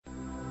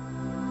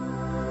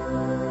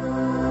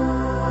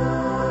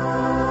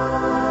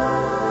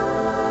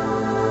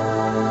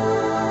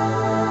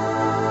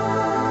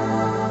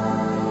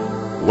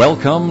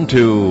Welcome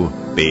to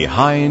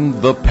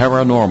Behind the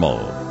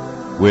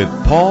Paranormal with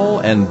Paul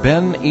and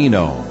Ben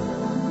Eno.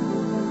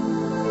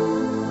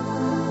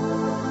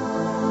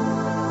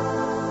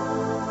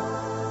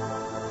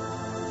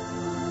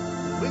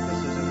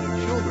 Witnesses and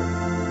their children.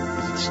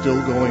 Is it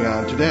still going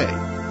on today?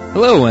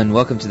 Hello and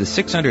welcome to the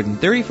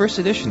 631st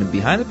edition of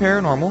Behind the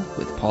Paranormal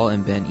with Paul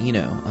and Ben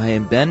Eno. I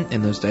am Ben,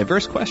 and those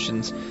diverse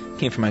questions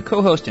came from my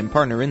co-host and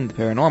partner in the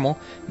paranormal,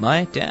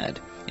 my dad.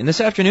 And this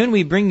afternoon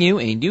we bring you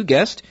a new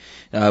guest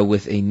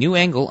with a new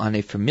angle on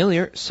a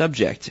familiar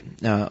subject,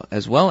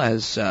 as well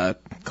as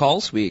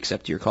calls. We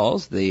accept your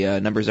calls.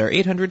 The numbers are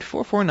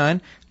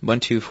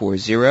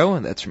 800-449-1240,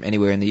 and that's from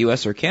anywhere in the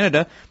U.S. or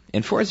Canada,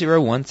 and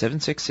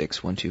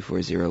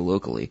 401-766-1240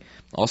 locally.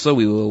 Also,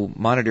 we will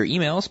monitor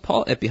emails,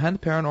 Paul at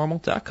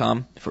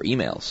BehindTheParanormal.com for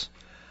emails.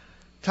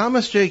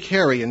 Thomas J.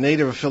 Carey, a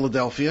native of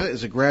Philadelphia,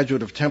 is a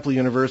graduate of Temple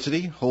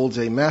University, holds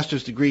a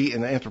master's degree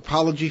in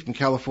anthropology from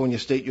California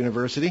State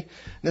University, and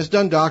has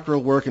done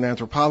doctoral work in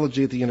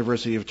anthropology at the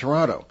University of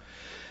Toronto.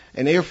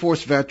 An Air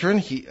Force veteran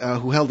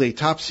who held a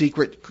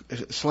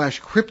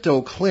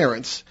top-secret/crypto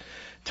clearance,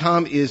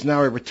 Tom is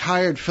now a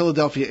retired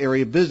Philadelphia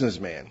area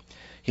businessman.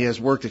 He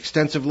has worked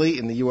extensively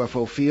in the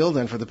UFO field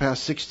and for the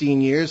past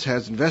 16 years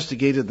has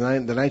investigated the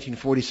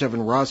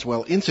 1947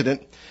 Roswell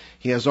incident.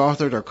 He has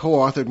authored or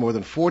co-authored more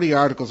than 40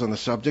 articles on the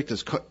subject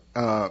as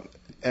co-author.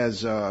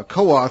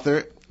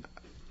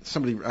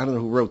 Somebody, I don't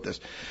know who wrote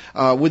this.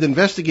 With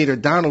investigator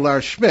Donald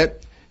R.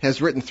 Schmidt,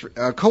 has written,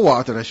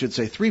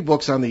 co-authored, 3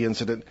 books on the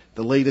incident,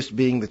 the latest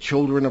being The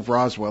Children of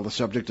Roswell, the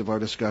subject of our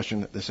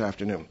discussion this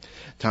afternoon.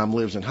 Tom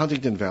lives in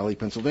Huntington Valley,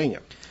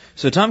 Pennsylvania.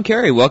 So Tom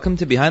Carey, welcome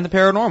to Behind the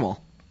Paranormal.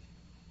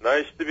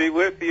 Nice to be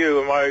with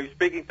you. Am I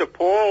speaking to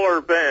Paul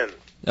or Ben?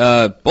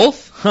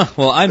 Both?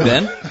 Well, I'm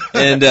Ben,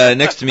 and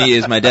next to me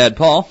is my dad,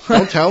 Paul.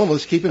 Don't tell him.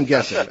 Let's keep him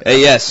guessing.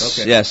 Yes,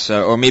 okay. Yes,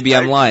 or maybe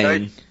I'm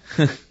lying.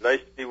 Nice to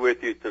be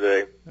with you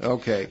today.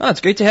 Okay. Oh,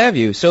 it's great to have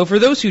you. So for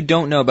those who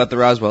don't know about the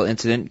Roswell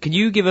incident, could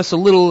you give us a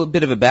little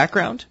bit of a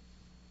background?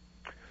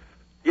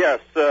 Yes,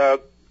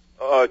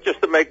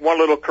 just to make one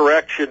little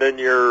correction in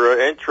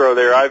your intro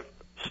there, I've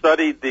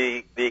studied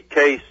the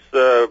case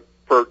for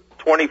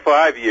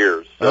 25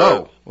 years.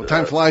 Well,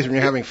 time flies when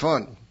you're having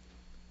fun.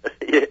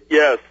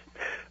 Yes.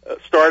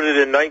 Started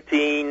in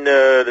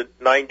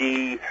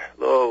 1991.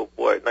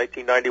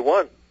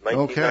 1991.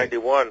 Okay.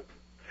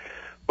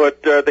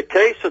 But the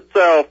case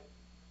itself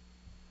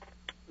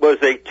was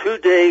a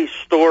 2-day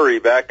story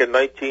back in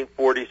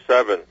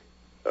 1947.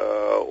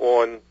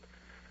 On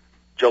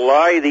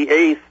July the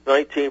 8th,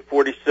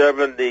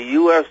 1947, the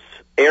U.S.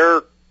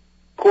 Air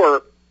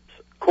Corps,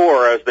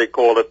 as they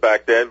called it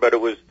back then, but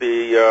it was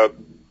the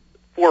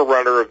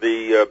forerunner of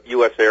the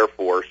U.S. Air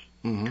Force,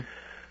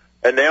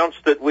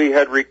 announced that we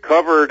had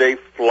recovered a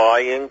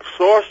flying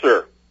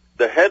saucer.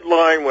 The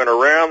headline went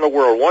around the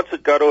world. Once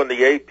it got on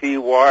the AP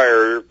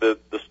wire, the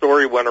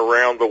story went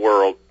around the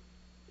world.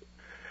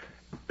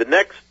 The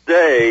next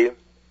day,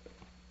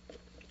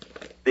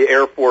 the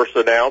Air Force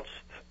announced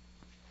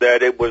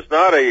that it was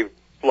not a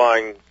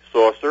flying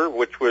saucer,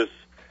 which was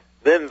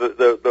then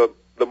the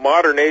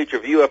modern age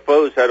of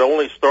UFOs had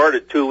only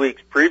started 2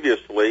 weeks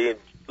previously in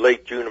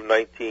late June of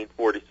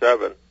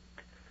 1947.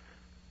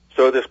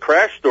 So this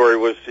crash story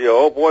was,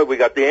 oh boy, we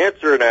got the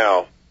answer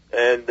now.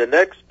 And the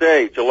next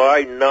day,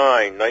 July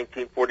 9,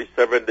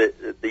 1947,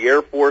 the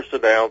Air Force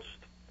announced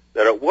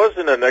that it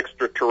wasn't an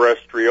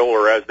extraterrestrial,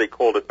 or as they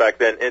called it back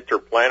then,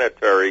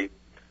 interplanetary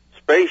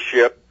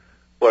spaceship,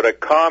 but a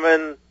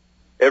common,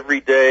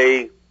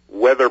 everyday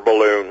weather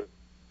balloon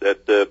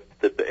that the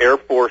Air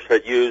Force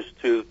had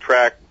used to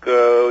track,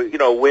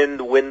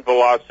 wind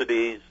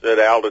velocities at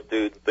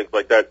altitude and things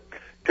like that,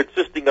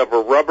 consisting of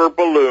a rubber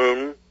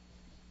balloon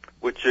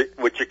which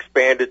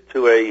expanded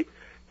to a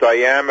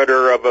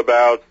diameter of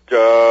about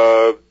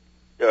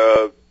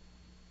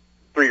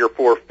 3 or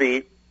 4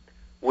 feet,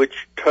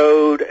 which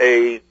towed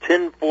a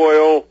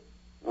tinfoil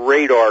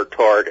radar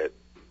target.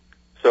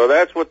 So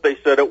that's what they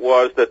said it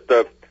was, that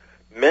the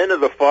men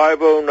of the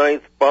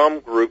 509th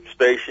Bomb Group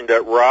stationed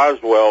at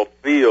Roswell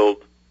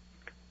Field,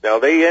 now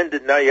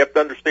you have to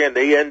understand,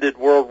 they ended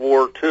World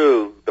War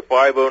II, the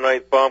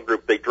 509th Bomb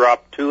Group. They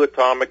dropped 2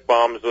 atomic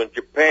bombs on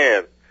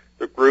Japan.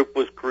 The group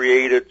was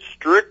created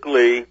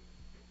strictly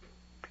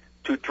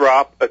to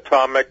drop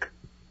atomic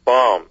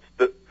bombs.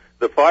 The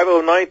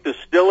 509th is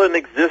still in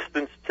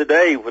existence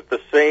today with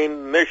the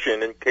same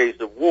mission in case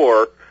of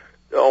war,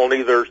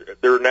 only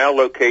they're now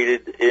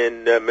located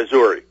in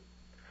Missouri.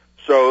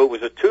 So it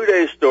was a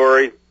 2-day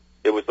story.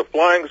 It was a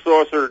flying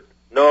saucer.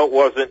 No, it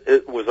wasn't.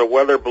 It was a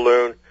weather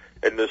balloon.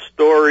 And the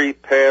story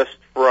passed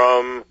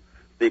from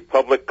the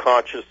public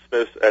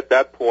consciousness at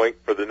that point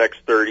for the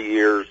next 30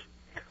 years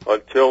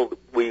until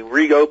we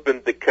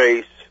reopened the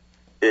case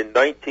in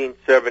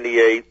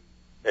 1978.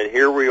 And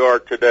here we are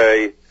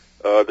today.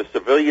 The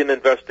civilian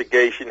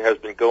investigation has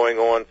been going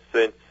on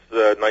since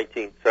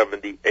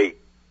 1978.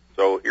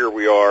 So here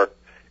we are.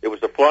 It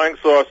was a flying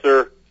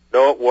saucer.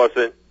 No, it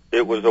wasn't.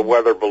 It was a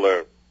weather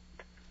balloon.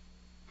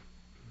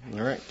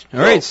 All right. All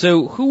right.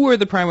 So who were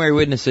the primary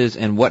witnesses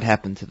and what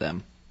happened to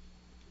them?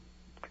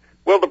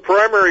 Well, the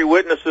primary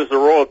witnesses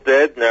are all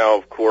dead now,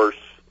 of course.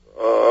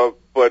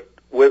 But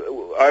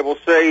I will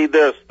say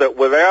this, that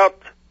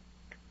without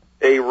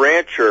a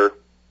rancher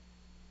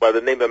by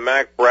the name of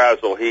Mac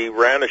Brazel, he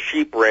ran a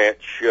sheep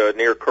ranch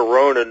near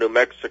Corona, New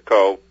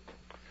Mexico.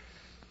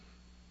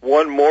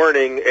 One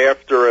morning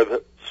after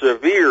a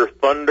severe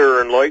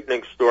thunder and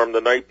lightning storm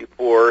the night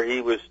before,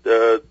 he was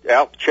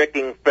out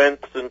checking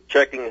fence and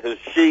checking his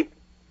sheep.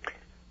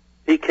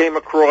 He came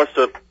across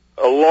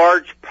a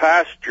large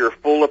pasture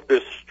full of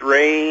this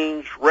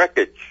strange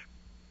wreckage.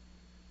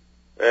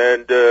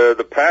 And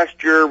the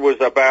pasture was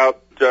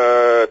about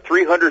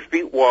 300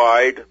 feet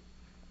wide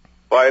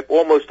by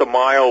almost a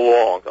mile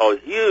long. A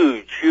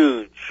huge,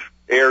 huge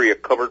area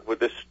covered with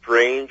this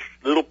strange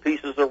little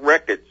pieces of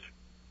wreckage.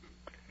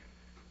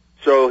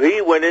 So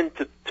he went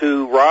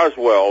into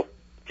Roswell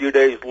a few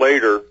days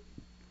later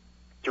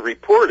to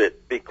report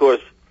it because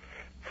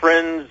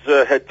friends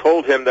had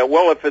told him that,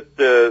 well, if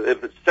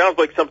it sounds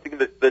like something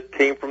that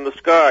came from the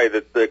sky,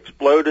 that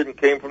exploded and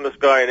came from the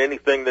sky, and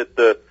anything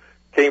that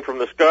came from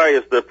the sky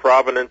is the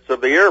provenance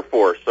of the Air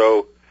Force.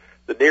 So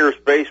the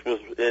nearest base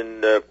was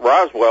in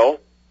Roswell.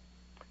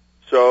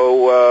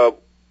 So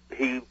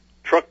he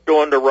trucked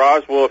on to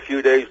Roswell a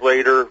few days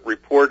later,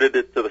 reported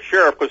it to the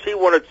sheriff because he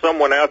wanted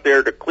someone out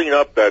there to clean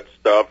up that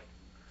stuff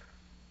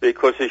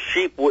because his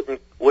sheep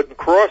wouldn't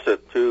cross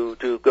it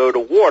to go to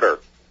water.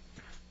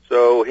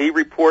 So he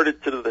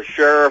reported to the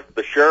sheriff.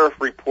 The sheriff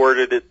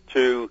reported it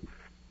to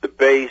the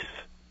base,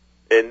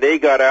 and they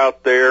got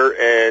out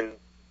there, and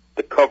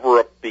the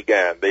cover-up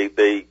began.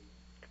 They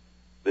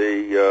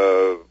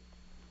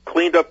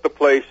cleaned up the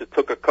place. It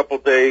took a couple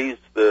days.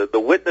 The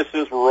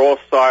witnesses were all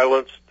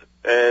silenced,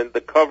 and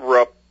the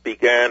cover-up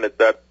began at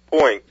that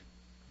point.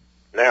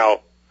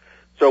 Now,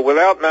 so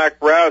without Mac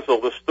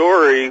Brazel, the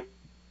story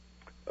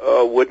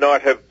would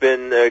not have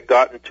been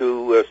gotten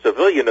to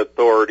civilian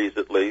authorities,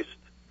 at least,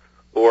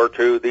 or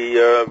to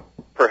the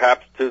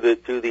perhaps to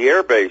the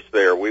air base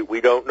there.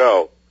 We don't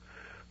know.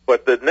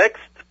 But the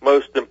next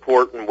most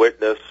important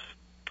witness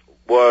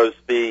was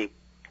the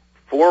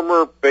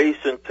former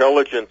base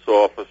intelligence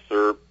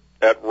officer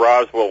at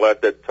Roswell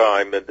at that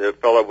time, and a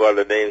fellow by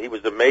the name, he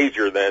was a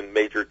major then,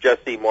 Major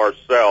Jesse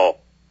Marcel.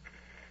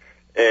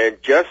 And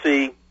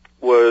Jesse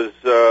was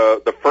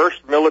the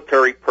first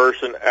military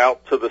person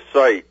out to the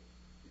site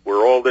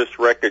where all this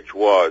wreckage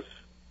was.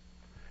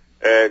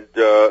 And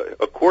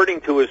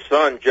according to his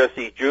son,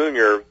 Jesse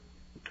Jr.,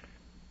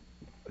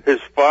 his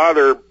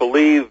father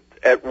believed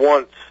at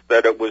once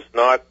that it was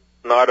not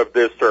of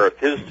this earth.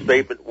 His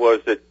statement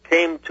was it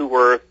came to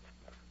earth,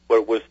 but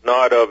it was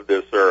not of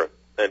this earth.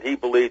 And he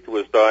believed to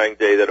his dying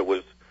day that it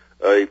was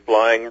a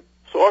flying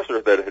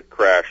saucer that had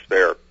crashed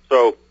there.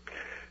 So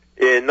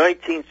in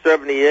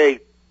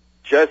 1978,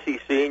 Jesse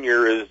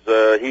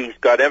Sr. he's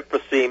got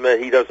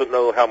emphysema. He doesn't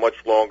know how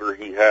much longer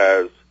he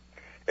has.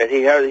 And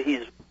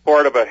he's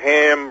part of a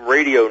ham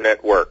radio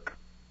network.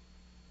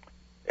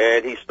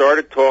 And he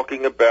started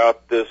talking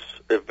about this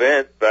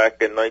event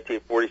back in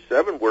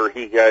 1947 where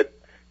he had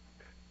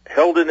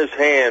held in his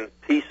hand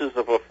pieces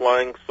of a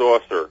flying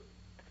saucer.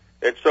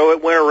 And so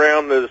it went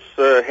around this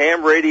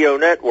ham radio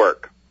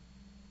network.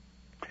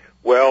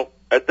 Well,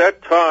 at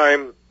that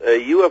time,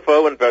 a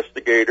UFO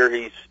investigator,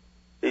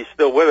 he's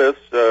still with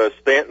us,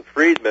 Stanton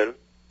Friedman.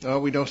 Oh,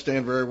 we don't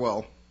stand very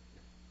well.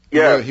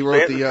 Yeah, he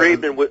wrote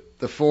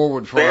the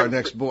foreword for our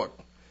next book.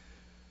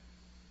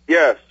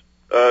 Yes.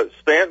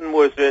 Stanton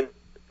was in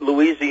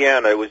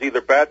Louisiana. It was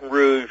either Baton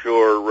Rouge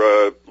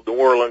or New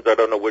Orleans. I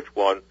don't know which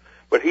one.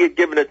 But he had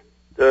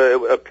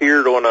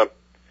appeared on a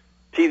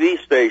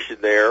TV station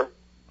there.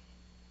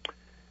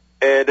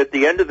 And at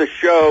the end of the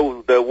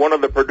show, one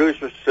of the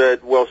producers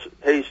said, well,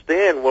 hey,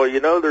 Stan,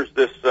 there's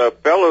this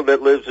fellow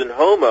that lives in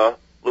Houma,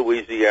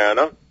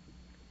 Louisiana,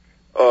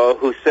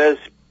 who says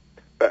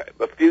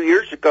a few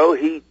years ago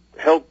he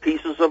held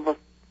pieces of a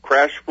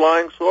crashed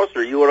flying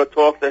saucer. You ought to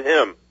talk to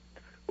him.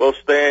 Well,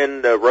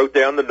 Stan wrote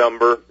down the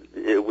number.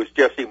 It was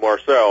Jesse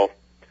Marcel.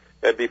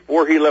 And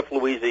before he left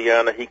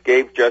Louisiana, he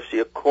gave Jesse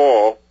a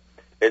call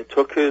and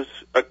took his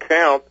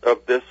account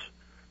of this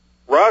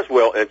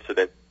Roswell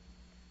incident.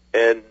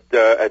 And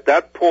at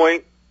that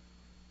point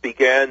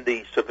began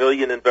the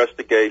civilian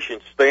investigation.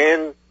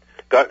 Stan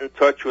got in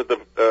touch with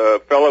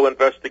a fellow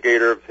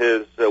investigator of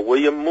his,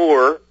 William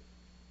Moore,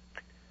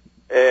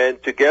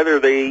 and together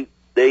they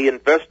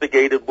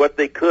investigated what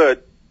they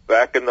could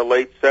back in the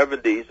late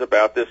 70s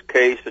about this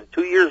case. And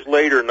 2 years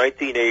later,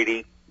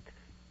 1980,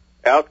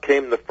 out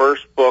came the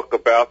first book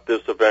about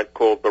this event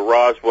called the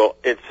Roswell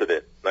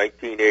Incident,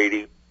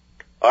 1980.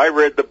 I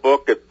read the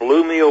book. It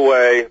blew me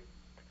away.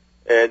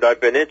 And I've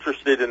been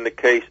interested in the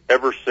case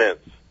ever since.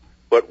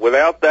 But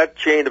without that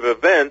chain of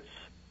events,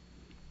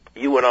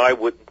 you and I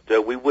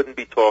wouldn't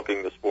be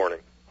talking this morning.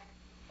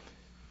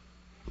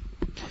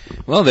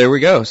 Well, there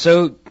we go.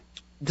 So,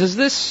 does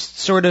this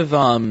sort of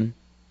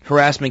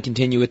harassment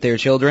continue with their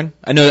children?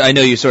 I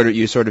know you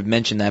sort of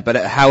mentioned that, but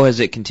how has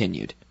it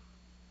continued?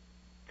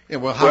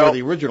 Yeah, how were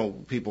the original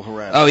people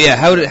harassed? Oh yeah,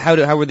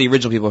 how were the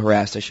original people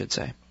harassed? I should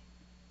say.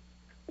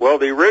 Well,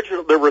 there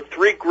were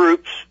three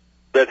groups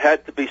that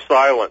had to be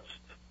silenced.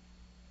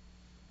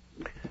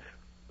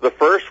 The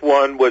first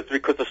one was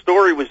because the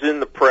story was in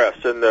the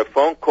press and the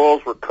phone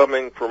calls were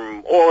coming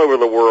from all over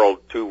the world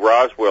to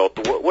Roswell.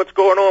 What's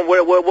going on?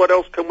 What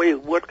else can we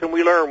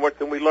learn? What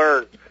can we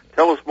learn?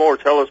 Tell us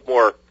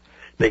more.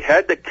 They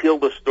had to kill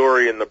the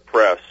story in the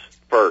press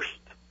first,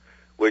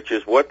 which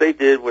is what they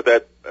did with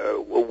that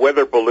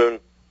weather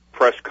balloon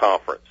press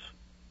conference.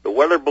 The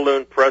weather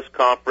balloon press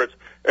conference.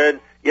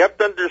 And you have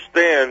to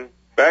understand,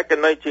 back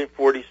in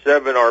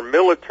 1947, our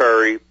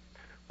military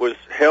was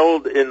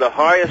held in the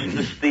highest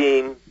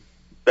esteem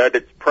that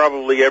it's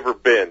probably ever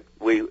been.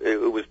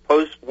 It was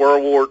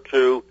post-World War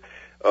II.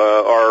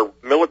 Our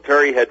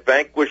military had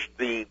vanquished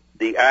the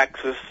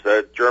Axis,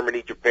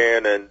 Germany,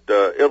 Japan, and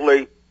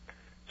Italy.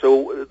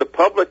 So the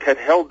public had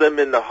held them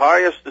in the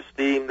highest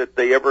esteem that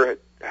they ever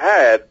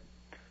had,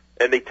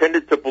 and they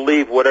tended to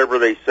believe whatever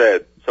they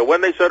said. So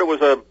when they said it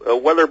was a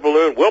weather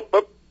balloon, well,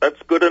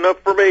 that's good enough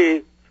for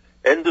me.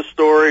 End of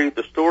story.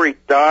 The story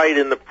died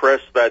in the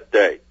press that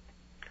day.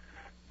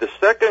 The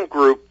second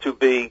group to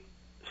be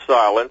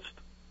silenced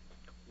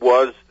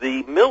was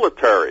the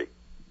military.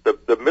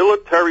 The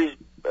military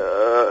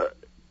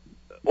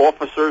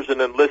officers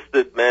and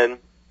enlisted men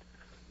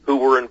who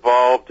were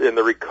involved in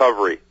the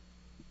recovery.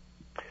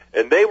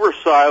 And they were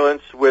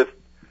silenced with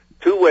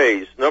two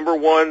ways. Number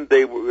one,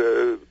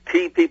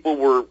 key people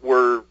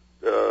were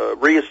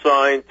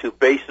reassigned to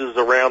bases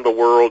around the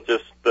world,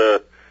 just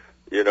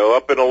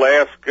up in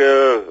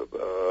Alaska,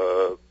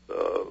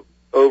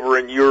 over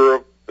in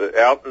Europe,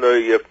 out in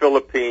the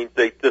Philippines.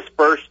 They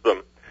dispersed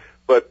them.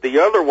 But the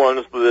other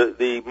ones,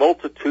 the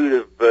multitude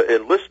of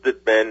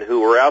enlisted men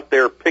who were out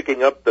there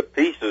picking up the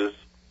pieces,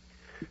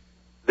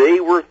 they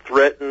were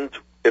threatened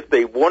if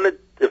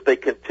they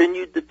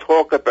continued to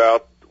talk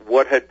about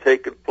what had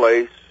taken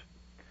place,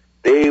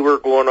 they were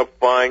going to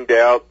find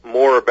out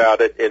more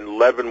about it in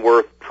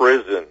Leavenworth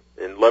Prison,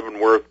 in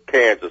Leavenworth,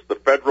 Kansas, the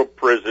federal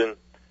prison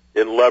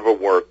in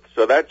Leavenworth.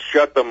 So that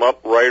shut them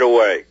up right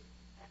away.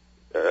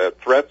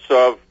 Threats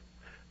of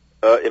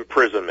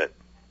imprisonment.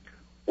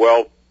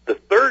 Well, the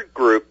third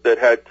group that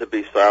had to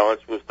be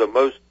silenced was the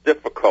most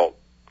difficult,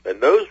 and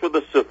those were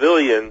the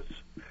civilians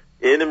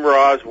in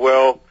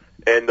Roswell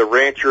and the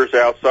ranchers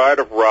outside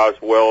of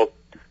Roswell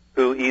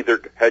who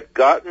either had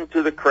gotten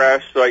to the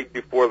crash site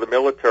before the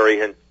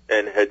military and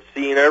had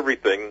seen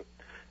everything,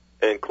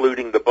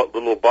 including the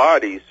little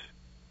bodies.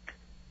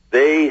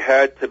 They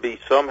had to be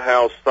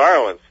somehow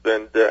silenced.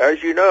 And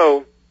as you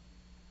know,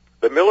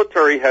 the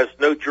military has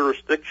no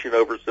jurisdiction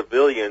over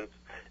civilians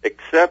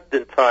except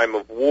in time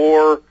of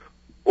war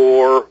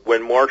or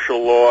when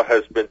martial law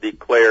has been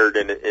declared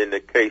in the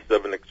case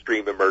of an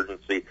extreme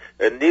emergency.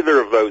 And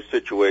neither of those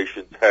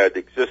situations had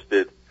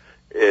existed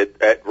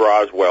at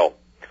Roswell.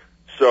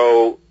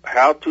 So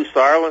how to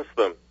silence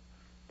them?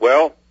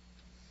 Well,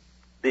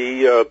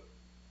 the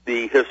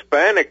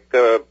Hispanics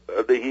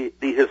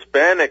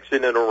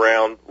in and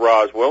around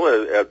Roswell,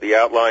 at the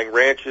outlying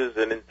ranches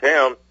and in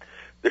town,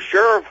 the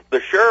sheriff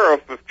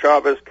of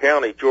Chavez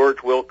County,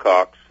 George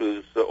Wilcox,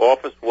 whose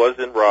office was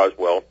in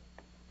Roswell,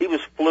 he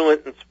was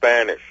fluent in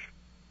Spanish.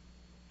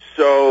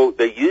 So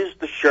they used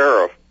the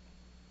sheriff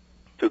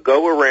to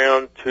go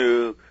around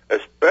to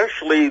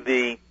especially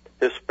the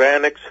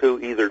Hispanics who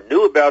either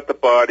knew about the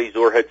bodies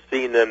or had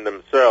seen them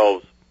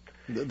themselves.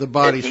 The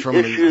bodies from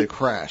the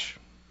crash.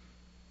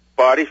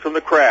 Bodies from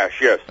the crash,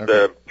 yes.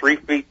 Okay.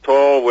 3.5 feet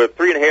tall with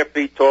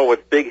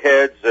big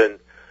heads and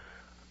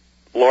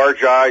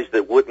large eyes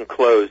that wouldn't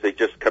close. They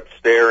just kept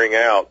staring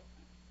out.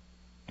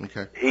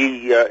 Okay.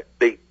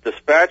 They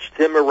dispatched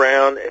him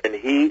around and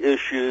he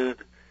issued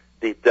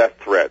the death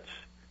threats.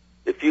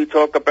 If you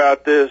talk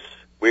about this,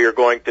 we are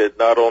going to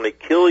not only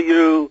kill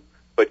you,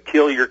 but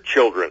kill your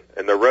children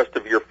and the rest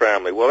of your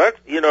family. Well,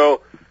 and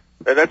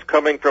that's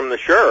coming from the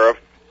sheriff.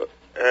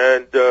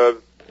 And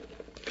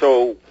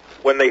so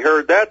when they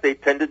heard that, they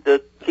tended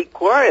to keep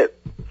quiet.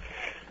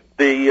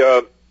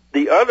 The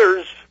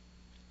others,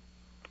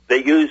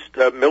 they used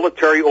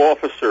military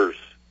officers,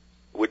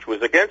 which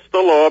was against the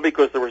law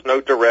because there was no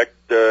direct,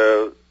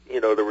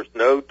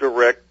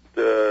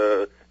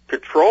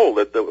 control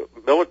that the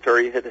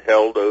military had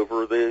held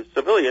over the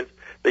civilians.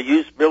 They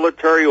used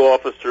military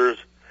officers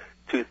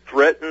to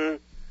threaten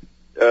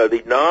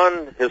the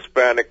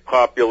non-Hispanic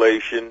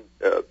population,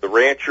 the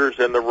ranchers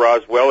and the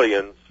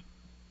Roswellians,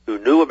 who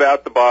knew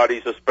about the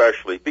bodies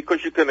especially,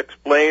 because you can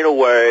explain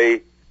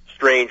away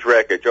strange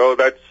wreckage. Oh,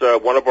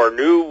 that's one of our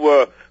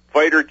new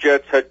fighter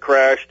jets had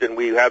crashed, and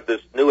we have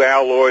this new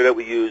alloy that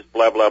we use,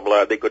 blah, blah,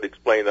 blah. They could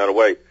explain that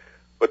away.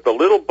 But the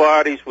little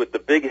bodies with the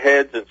big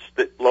heads and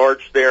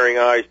large staring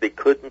eyes, they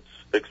couldn't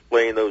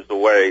explain those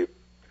away.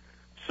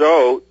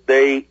 So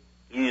they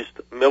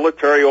used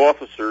military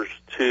officers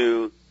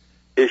to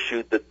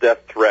issue the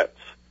death threats.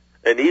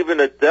 And even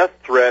a death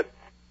threat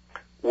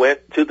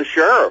went to the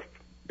sheriff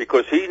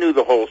because he knew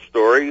the whole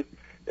story.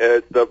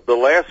 The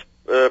last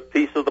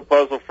piece of the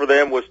puzzle for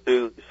them was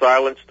to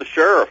silence the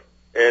sheriff.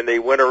 And they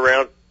went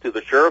around to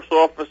the sheriff's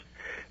office.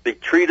 They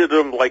treated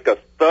him like a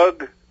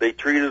thug. They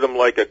treated him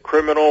like a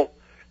criminal.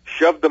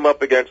 shoved them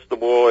up against the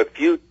wall. If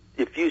you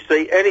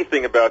say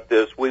anything about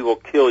this, we will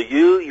kill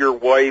you, your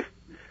wife,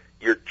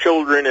 your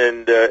children,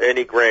 and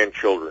any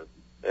grandchildren.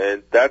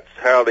 And that's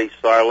how they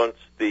silenced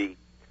the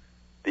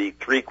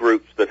three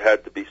groups that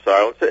had to be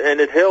silenced. And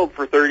it held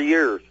for 30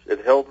 years.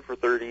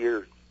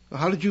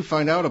 How did you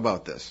find out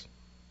about this?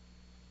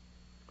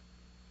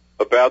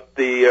 About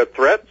the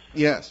threats?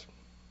 Yes.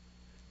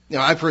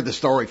 I've heard the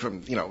story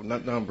from a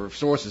number of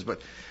sources,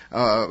 but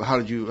how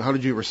did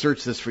you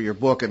research this for your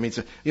book? I mean,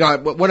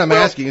 what I'm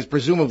asking is,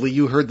 presumably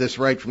you heard this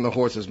right from the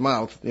horse's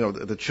mouth.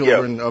 The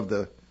children of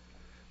the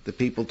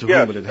people to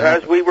whom it had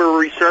happened. As we were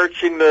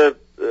researching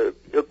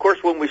of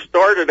course, when we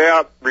started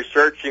out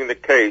researching the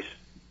case,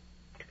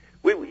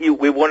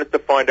 we wanted to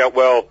find out,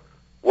 well,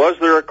 was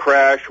there a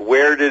crash?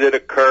 Where did it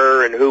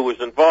occur? And who was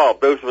involved?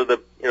 Those were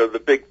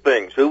the big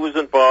things. Who was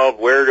involved?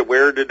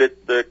 Where did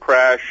it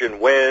crash? And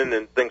when?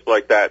 And things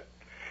like that.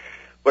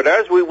 But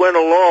as we went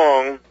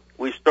along,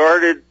 we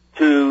started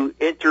to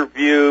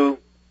interview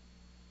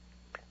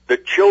the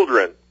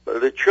children.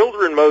 The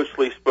children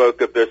mostly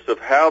spoke of this, of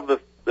how the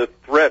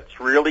threats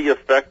really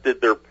affected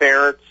their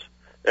parents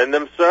and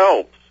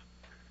themselves.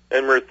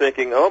 And we're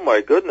thinking, oh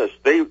my goodness,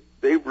 they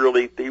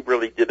really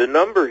did a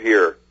number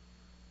here,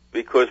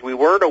 because we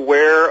weren't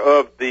aware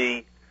of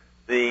the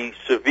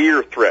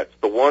severe threats,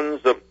 the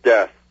ones of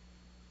death.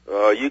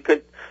 You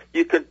could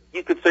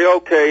say,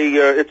 okay,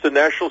 it's a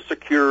national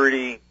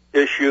security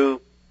issue,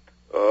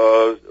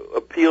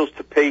 appeals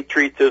to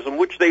patriotism,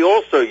 which they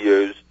also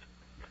used.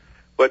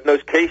 But in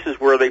those cases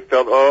where they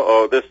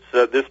felt,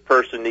 this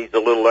person needs a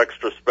little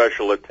extra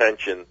special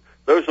attention,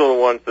 those are the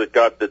ones that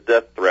got the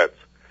death threats.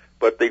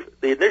 But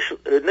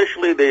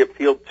initially they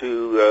appealed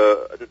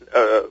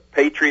to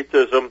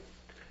patriotism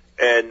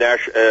and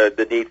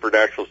the need for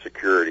national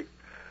security.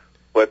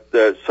 But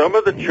some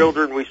of the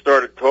children we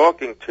started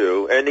talking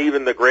to, and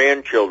even the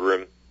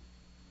grandchildren,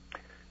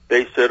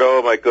 they said,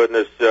 oh my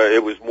goodness,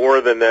 it was more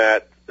than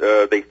that.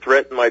 They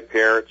threatened my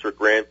parents or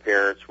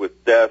grandparents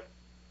with death.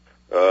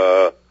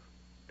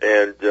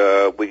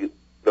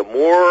 The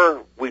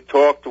more we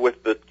talked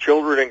with the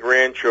children and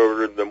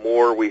grandchildren, the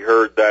more we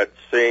heard that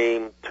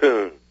same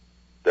tune,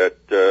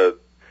 that the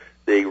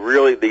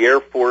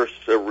Air Force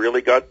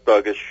really got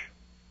thuggish,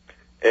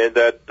 and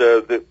that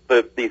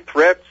the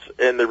threats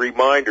and the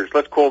reminders,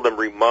 let's call them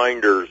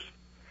reminders,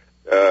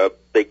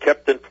 they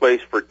kept in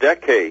place for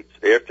decades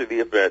after the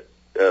event.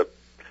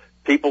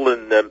 People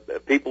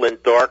in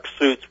dark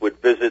suits would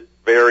visit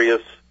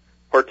various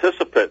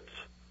participants,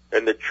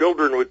 and the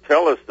children would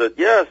tell us that,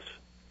 yes,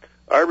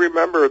 I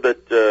remember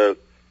that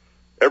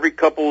every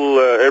couple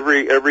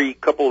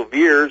of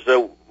years,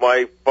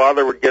 my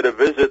father would get a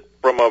visit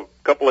from a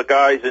couple of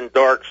guys in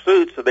dark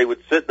suits, and they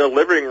would sit in the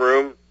living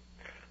room.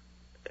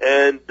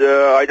 And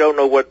I don't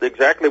know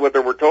exactly what they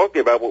were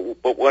talking about,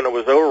 but when it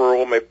was over,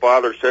 all my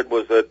father said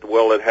was that,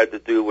 well, it had to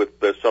do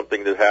with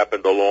something that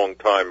happened a long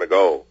time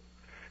ago.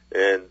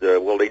 And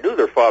they knew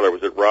their father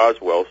was at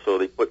Roswell, so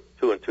they put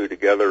two and two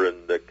together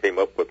and came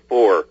up with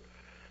 4.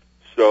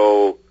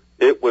 So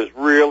it was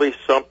really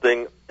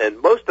something,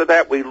 and most of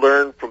that we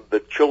learned from the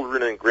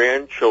children and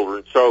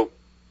grandchildren. So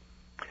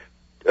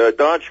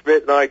Don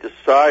Schmitt and I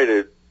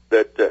decided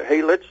that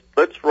hey,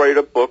 let's write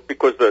a book,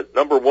 because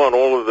number one,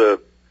 all of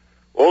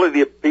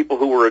the people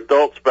who were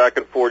adults back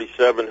in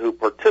 47 who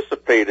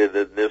participated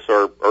in this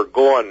are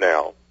gone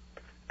now,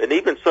 and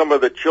even some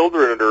of the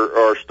children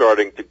are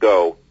starting to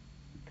go.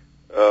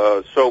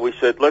 So we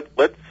said let's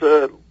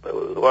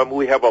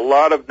we have a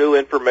lot of new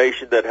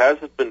information that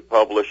hasn't been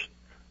published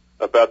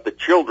about the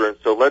children,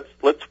 so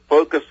let's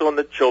focus on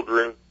the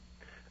children.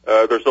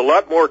 There's a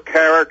lot more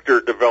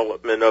character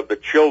development of the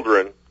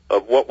children,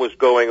 of what was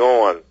going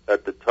on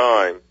at the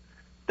time,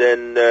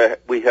 than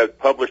we had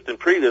published in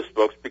previous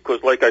books,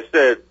 because, like I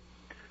said,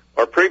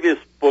 our previous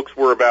books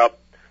were about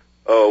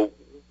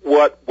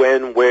what,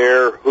 when,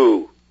 where,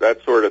 who,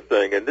 that sort of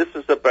thing. And this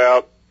is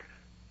about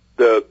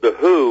the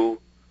who,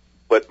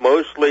 but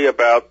mostly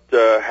about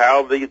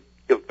how the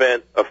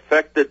event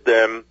affected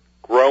them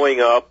growing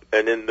up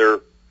and in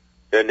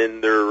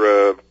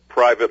their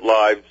private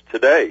lives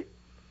today.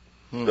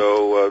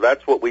 So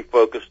that's what we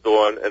focused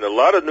on, and a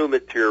lot of new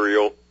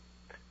material.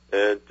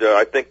 And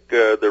I think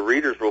the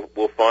readers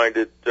will find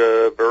it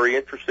very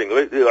interesting.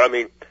 I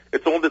mean,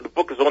 the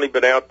book has only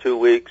been out 2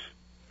 weeks,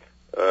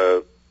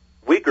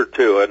 week or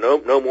two,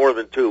 no more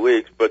than 2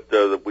 weeks. But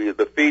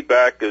the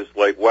feedback is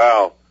like,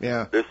 wow,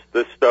 yeah,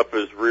 this stuff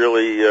is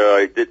really.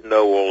 I didn't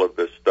know all of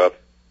this stuff.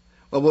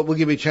 Well, we'll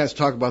give you a chance to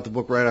talk about the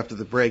book right after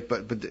the break.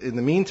 But in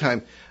the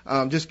meantime,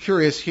 just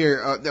curious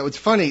here. It's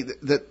funny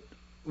that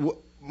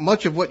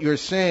much of what you're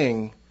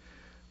saying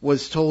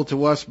was told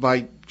to us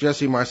by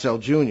Jesse Marcel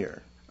Jr.,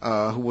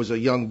 who was a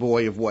young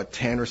boy of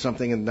 10 or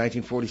something in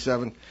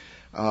 1947.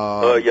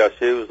 Yes,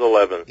 he was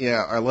 11.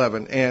 Yeah,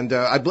 11. And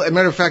as a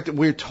matter of fact,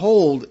 we're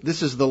told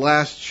this is the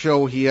last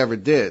show he ever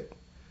did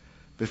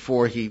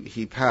before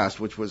he passed,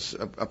 which was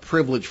a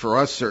privilege for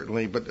us,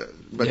 certainly, but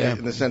yeah,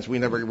 in the sense we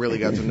never really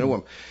got to know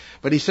him.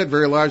 But he said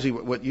very largely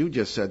what you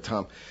just said,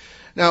 Tom.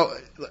 Now,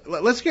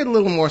 let's get a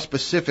little more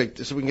specific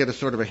so we can get a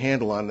sort of a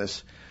handle on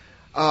this.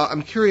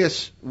 I'm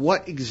curious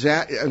what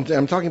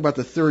I'm talking about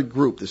the third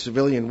group, the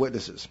civilian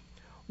witnesses.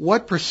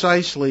 What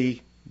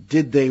precisely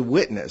did they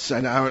witness?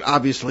 And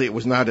obviously it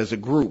was not as a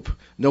group.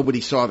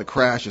 Nobody saw the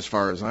crash as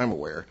far as I'm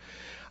aware.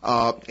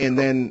 And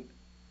then,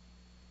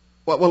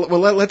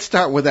 let's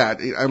start with that.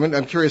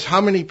 I'm curious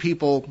how many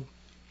people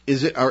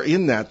are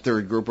in that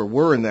third group or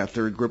were in that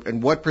third group,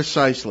 and what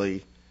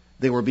precisely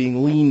they were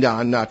being leaned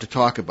on not to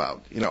talk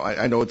about.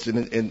 I know it's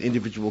in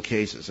individual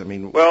cases. I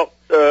mean, well,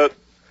 the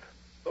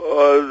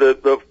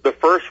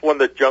first one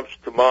that jumps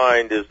to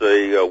mind is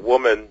a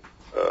woman.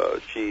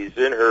 She's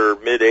in her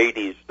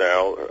mid-80s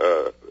now.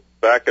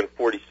 Back in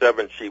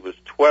 47, she was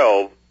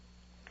 12.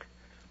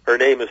 Her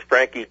name is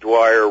Frankie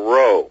Dwyer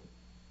Rowe,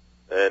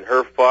 and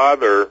her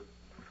father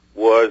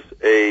was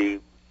a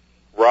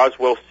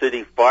Roswell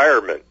City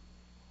fireman.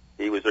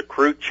 He was a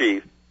crew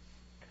chief,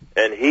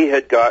 and he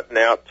had gotten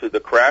out to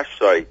the crash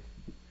site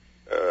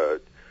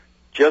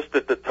just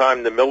at the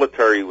time the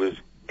military was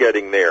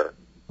getting there.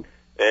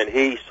 And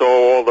he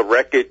saw all the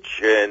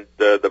wreckage, and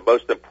the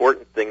most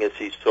important thing is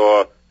he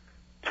saw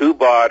 2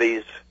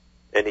 bodies,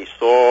 and he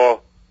saw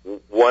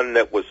one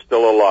that was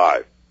still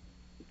alive.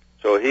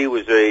 So he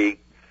was in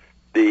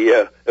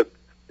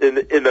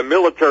the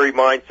military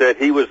mindset,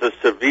 he was a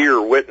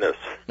severe witness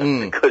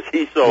because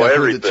he saw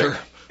everything.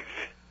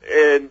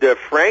 And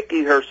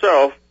Frankie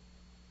herself,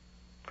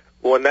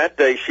 on that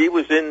day, she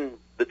was in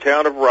the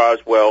town of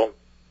Roswell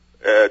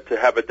to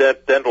have a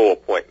dental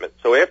appointment.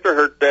 So after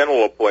her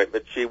dental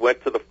appointment, she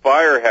went to the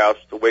firehouse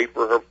to wait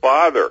for her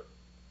father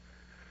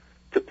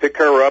to pick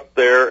her up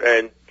there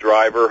and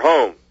drive her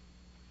home.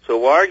 So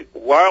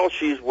while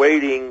she's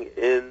waiting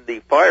in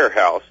the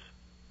firehouse,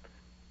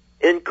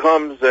 in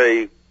comes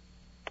a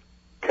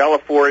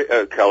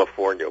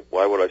California,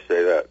 why would I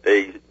say that?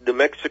 A New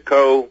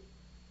Mexico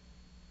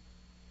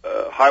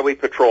highway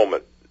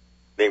patrolman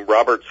named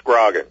Robert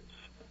Scroggins.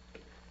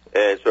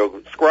 And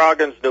so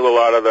Scroggins knew a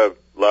lot of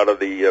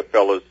the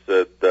fellas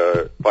at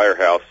the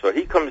firehouse. So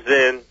he comes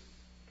in,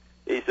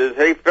 he says,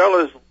 "Hey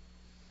fellas,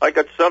 I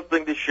got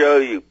something to show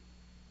you."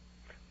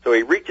 So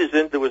he reaches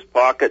into his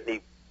pocket and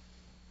he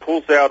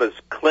pulls out his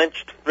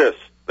clenched fist.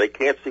 They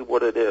can't see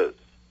what it is.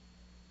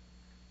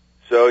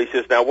 So he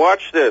says, "Now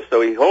watch this."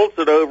 So he holds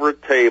it over a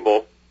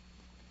table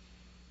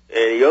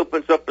and he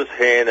opens up his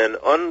hand and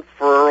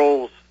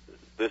unfurls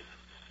this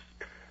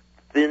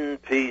thin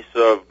piece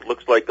of,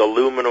 looks like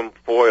aluminum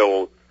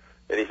foil,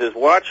 and he says,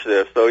 "Watch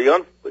this." So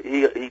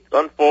he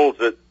unfolds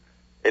it,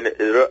 and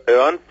it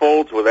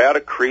unfolds without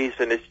a crease,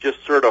 and it's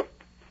just sort of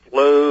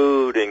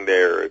floating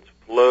there. It's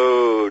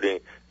floating.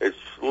 It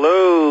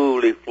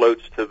slowly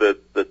floats to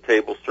the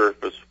table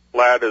surface,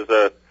 flat as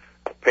a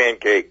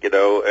pancake, and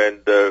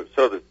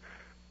so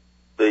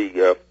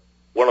the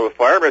one of the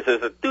firemen says,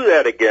 "Do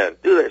that again,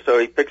 do that." So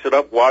he picks it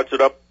up, wads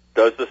it up,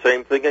 does the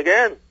same thing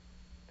again.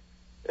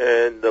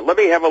 And let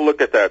me have a look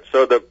at that.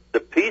 So the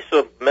piece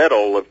of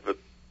metal,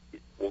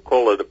 we'll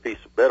call it a piece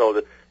of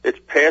metal, it's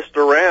passed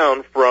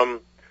around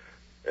from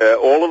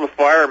all of the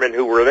firemen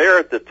who were there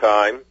at the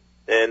time.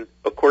 And,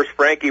 of course,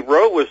 Frankie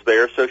Rowe was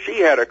there, so she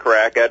had a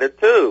crack at it,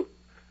 too.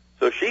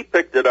 So she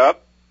picked it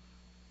up,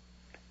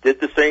 did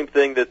the same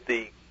thing that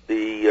the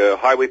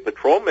highway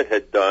patrolman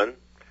had done,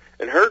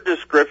 and her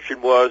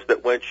description was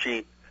that when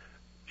she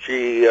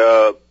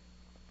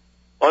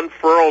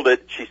unfurled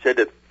it, she said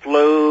it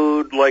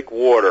flowed like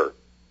water,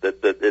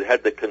 that it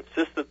had the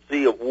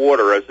consistency of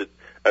water as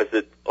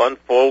it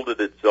unfolded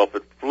itself.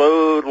 It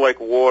flowed like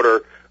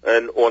water,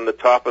 and on the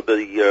top of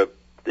the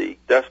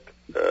desk,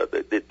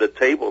 the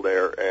table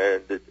there,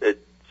 and it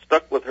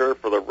stuck with her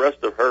for the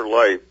rest of her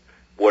life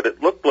what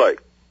it looked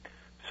like.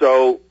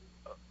 So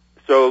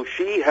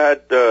she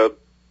had her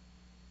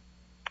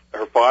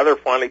father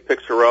finally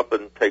picks her up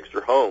and takes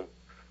her home.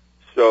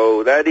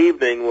 So that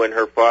evening when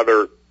her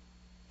father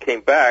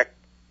came back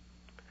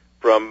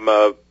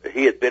from,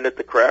 he had been at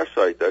the crash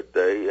site that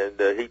day, and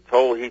he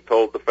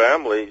told the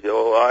family,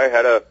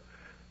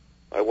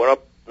 I went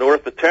up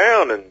north of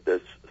town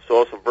and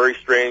saw some very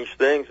strange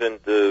things,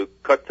 and to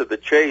cut to the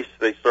chase,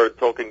 they started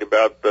talking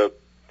about the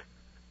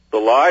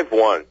live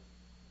one,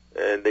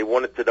 and they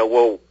wanted to know,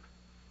 well,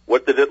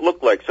 what did it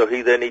look like? So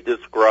he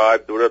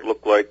described what it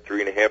looked like,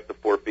 3.5 to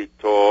 4 feet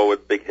tall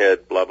with big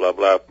head, blah, blah,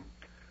 blah.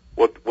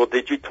 Well,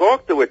 did you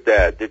talk to it,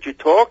 Dad? Did you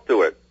talk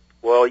to it?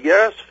 Well,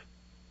 yes,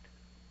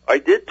 I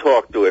did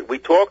talk to it. We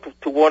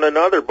talked to one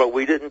another, but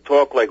we didn't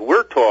talk like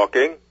we're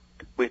talking.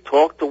 We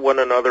talked to one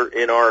another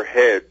in our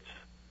heads,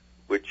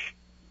 which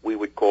we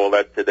would call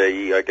that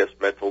today, I guess,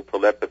 mental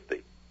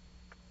telepathy.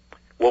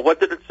 Well, what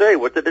did it say?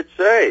 What did it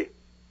say?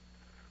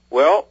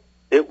 Well,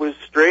 it was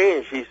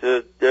strange. He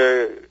said,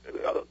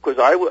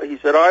 he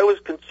said I was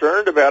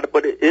concerned about it,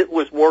 but it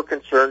was more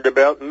concerned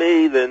about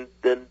me than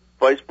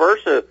vice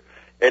versa.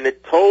 And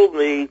it told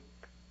me,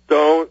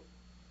 don't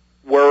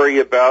worry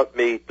about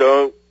me.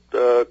 Don't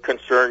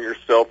concern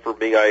yourself for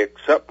me. I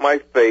accept my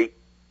fate.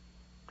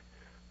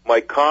 My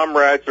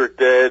comrades are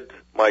dead.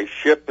 My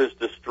ship is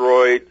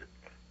destroyed.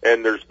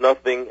 and there's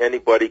nothing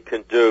anybody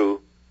can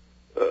do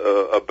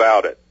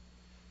about it.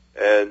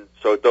 And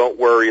so don't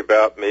worry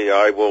about me.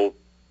 I will,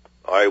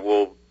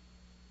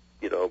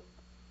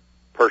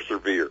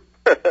 persevere.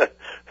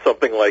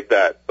 Something like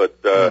that. But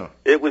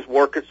it was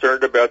more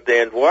concerned about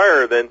Dan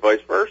Dwyer than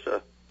vice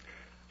versa.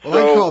 Well,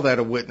 I'd call that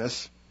a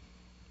witness,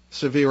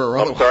 severe or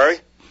otherwise. I'm sorry?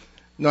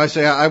 No, I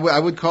say I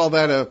would call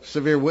that a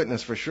severe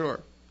witness for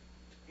sure.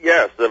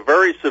 Yes, a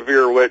very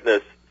severe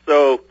witness.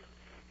 So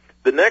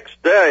the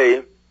next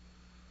day,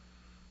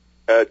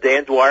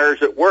 Dan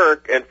Dwyer's at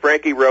work, and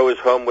Frankie Rowe is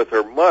home with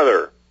her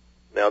mother.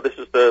 Now, this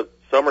is the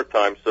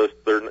summertime, so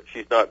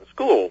she's not in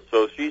school.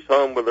 So she's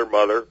home with her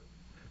mother.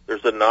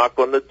 There's a knock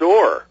on the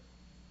door.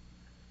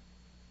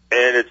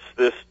 And it's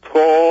this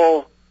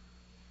tall,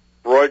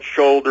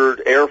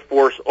 broad-shouldered Air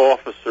Force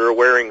officer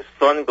wearing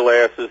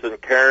sunglasses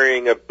and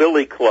carrying a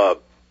billy club.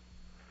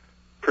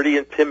 Pretty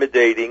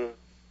intimidating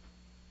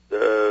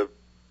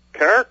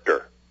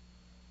character.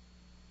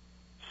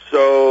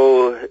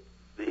 So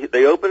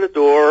they open the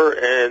door,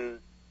 and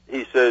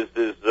he says,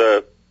 "Is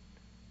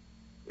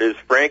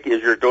Frankie?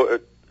 Is your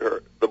daughter?"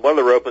 The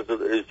mother opens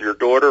it. "Is your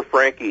daughter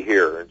Frankie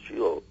here?" And she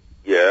goes,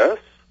 "Yes."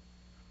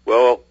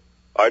 "Well,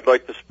 I'd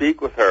like to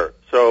speak with her."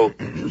 So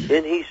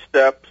in he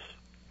steps,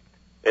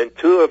 and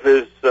two of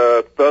his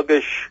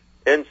thuggish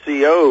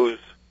NCOs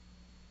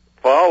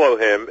follow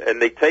him,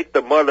 and they take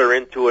the mother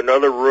into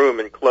another room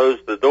and close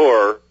the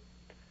door.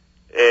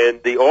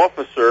 And the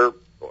officer,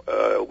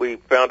 we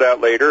found out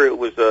later, it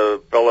was a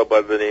fellow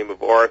by the name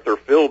of Arthur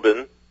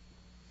Philbin,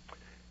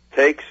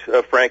 takes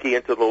Frankie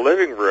into the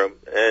living room,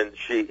 and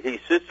he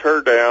sits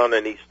her down,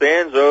 and he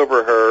stands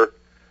over her,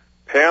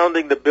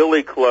 pounding the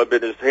billy club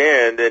in his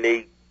hand, and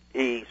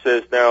he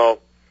says, "Now,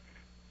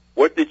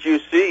 what did you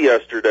see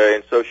yesterday?"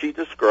 And so she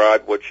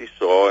described what she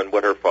saw and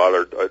what her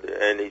father did.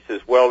 And he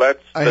says, "Well,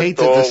 that's I hate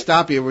to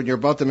stop you when you're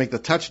about to make the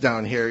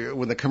touchdown here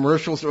with the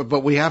commercials,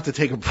 but we have to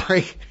take a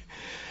break.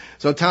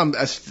 So, Tom,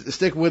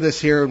 stick with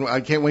us here, and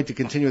I can't wait to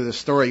continue this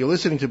story. You're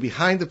listening to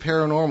Behind the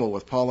Paranormal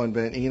with Paul and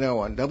Ben Eno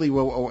on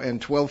WOON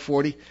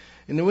 1240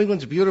 in New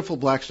England's beautiful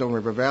Blackstone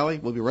River Valley.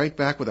 We'll be right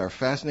back with our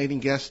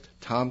fascinating guest,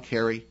 Tom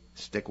Carey.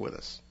 Stick with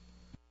us.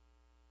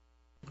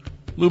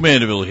 Lou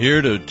Mandeville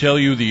here to tell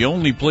you the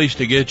only place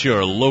to get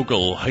your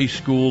local high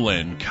school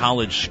and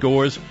college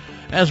scores,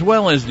 as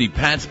well as the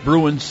Pats,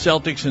 Bruins,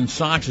 Celtics, and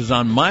Sox is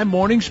on My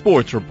Morning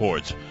Sports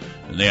Reports.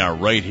 And they are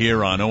right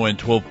here on ON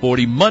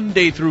 1240,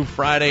 Monday through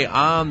Friday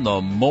on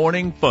the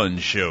Morning Fun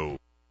Show.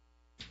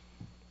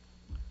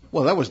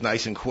 Well, that was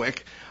nice and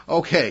quick.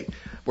 Okay,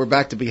 we're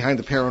back to Behind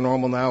the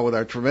Paranormal now with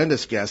our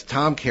tremendous guest,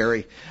 Tom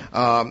Carey,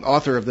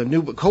 co-author of the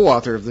new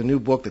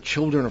book, The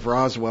Children of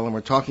Roswell, and we're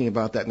talking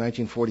about that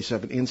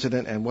 1947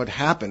 incident and what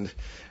happened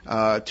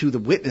to the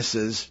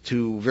witnesses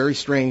to very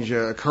strange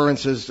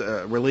occurrences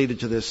related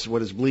to this,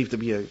 what is believed to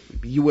be a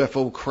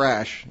UFO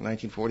crash in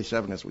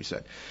 1947, as we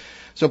said.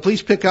 So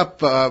please pick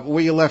up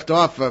where you left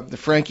off.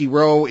 Frankie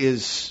Rowe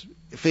is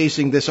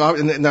facing this.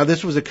 Now,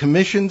 this was a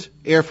commissioned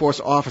Air Force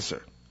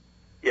officer.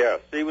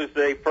 Yes, he was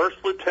a first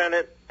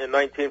lieutenant in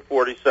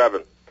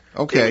 1947.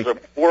 Okay. He was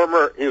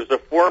a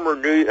former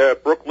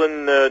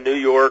Brooklyn, New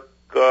York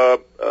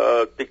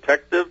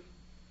detective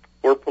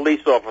or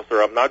police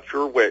officer. I'm not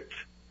sure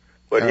which,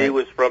 but he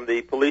was from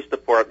the police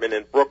department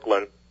in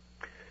Brooklyn,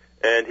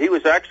 and he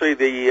was actually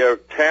the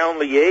town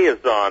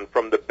liaison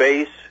from the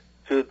base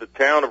to the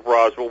town of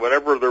Roswell.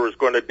 Whenever there was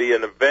going to be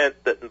an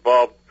event that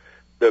involved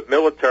the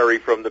military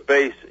from the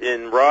base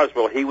in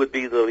Roswell, he would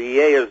be the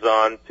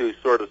liaison to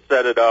sort of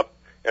set it up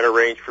and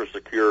arrange for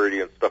security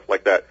and stuff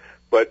like that.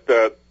 But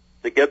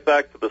to get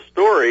back to the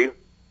story,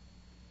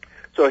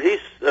 so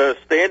he's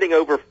standing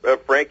over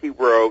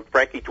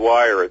Frankie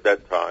Dwyer at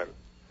that time,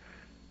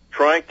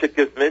 trying to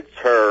convince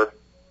her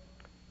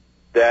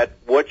that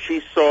what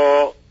she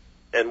saw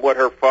and what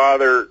her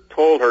father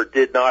told her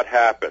did not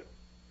happen.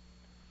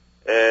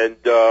 And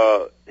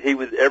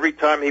every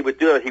time he would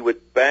do it, he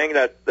would bang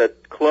that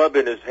club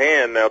in his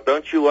hand. Now,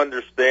 don't you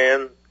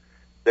understand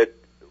that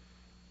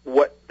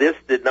this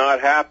did not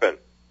happen?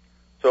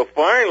 So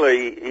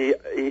finally,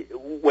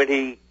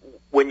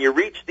 when you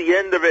reach the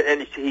end of it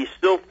and he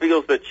still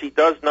feels that she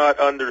does not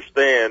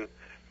understand,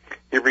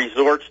 he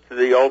resorts to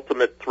the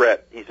ultimate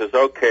threat. He says,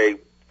 "Okay,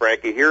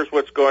 Frankie, here's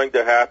what's going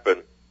to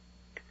happen.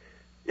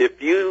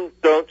 If you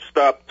don't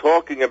stop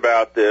talking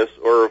about this,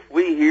 or if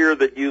we hear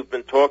that you've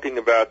been talking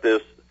about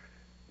this,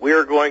 we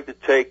are going to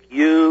take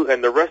you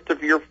and the rest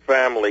of your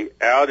family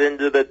out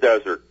into the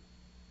desert.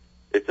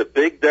 It's a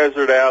big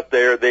desert out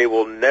there. They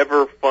will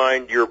never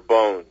find your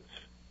bones."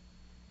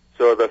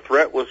 So the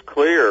threat was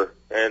clear,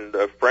 and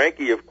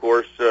Frankie, of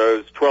course,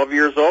 is 12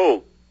 years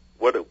old.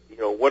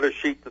 What is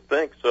she to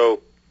think?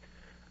 So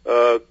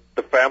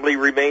the family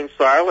remained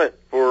silent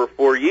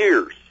for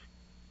years,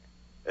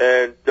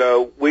 and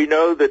we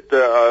know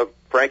that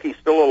Frankie's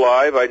still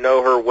alive. I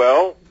know her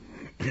well,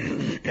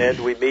 and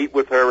we meet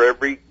with her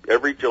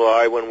every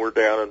July when we're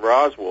down in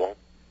Roswell.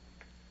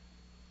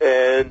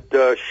 And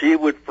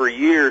for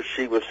years,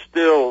 she was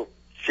still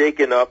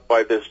shaken up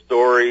by this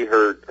story.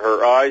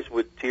 Her eyes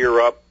would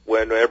tear up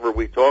whenever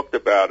we talked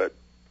about it.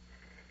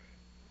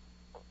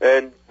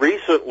 And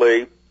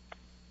recently,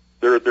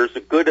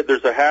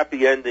 there's a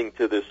happy ending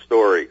to this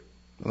story.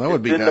 Well, that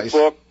would be nice. It's in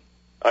the book.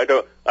 I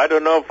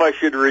don't know if I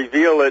should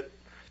reveal it,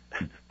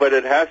 but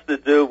it has to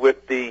do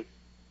with the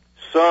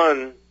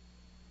son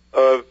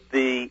of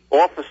the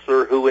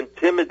officer who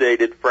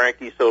intimidated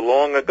Frankie so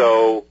long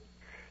ago.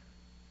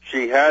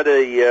 She had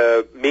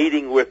a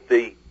meeting with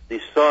the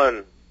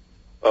son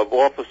of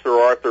Officer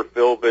Arthur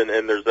Philbin,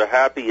 and there's a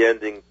happy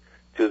ending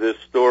to this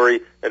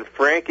story. And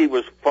Frankie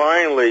was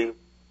finally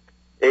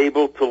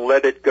able to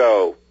let it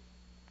go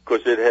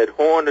because it had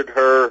haunted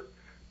her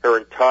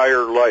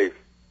entire life,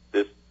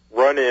 this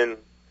run-in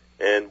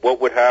and what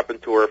would happen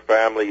to her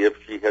family if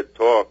she had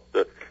talked.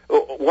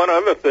 One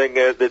other thing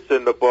that's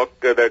in the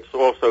book that's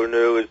also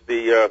new is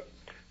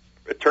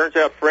it turns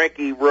out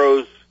Frankie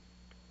Rowe's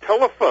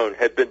telephone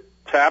had been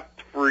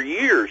tapped for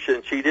years,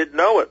 and she didn't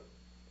know it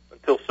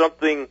until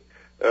something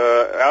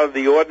out of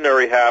the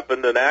ordinary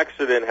happened, an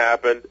accident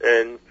happened,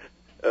 and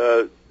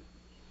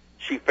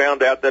she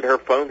found out that her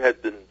phone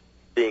had been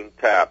being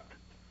tapped.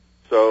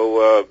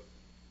 So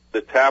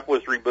the tap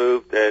was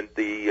removed, and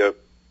the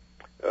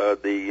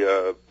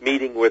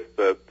meeting with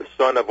the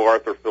son of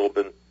Arthur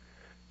Philbin,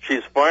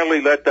 she's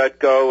finally let that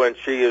go, and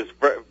she is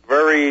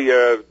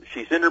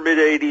she's in her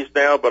mid-80s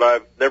now, but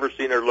I've never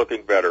seen her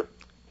looking better.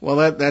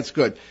 Well, that's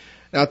good.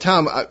 Now,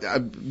 Tom, a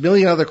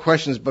million other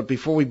questions, but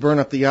before we burn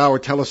up the hour,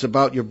 tell us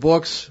about your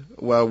books,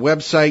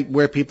 website,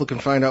 where people can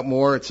find out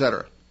more,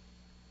 etc.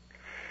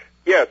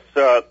 Yes,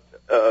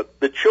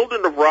 The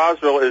Children of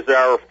Roswell is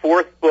our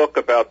fourth book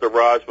about the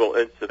Roswell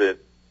incident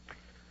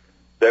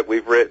that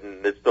we've written.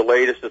 It's the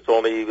latest. It's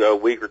only a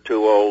week or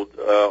two old.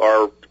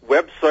 Our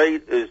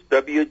website is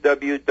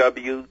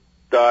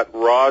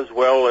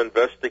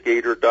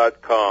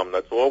www.roswellinvestigator.com.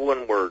 That's all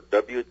one word,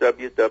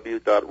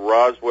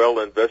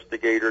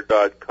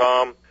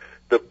 www.roswellinvestigator.com.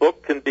 The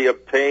book can be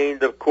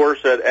obtained, of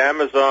course, at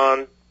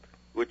Amazon,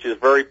 which is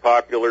very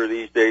popular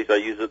these days. I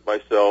use it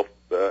myself,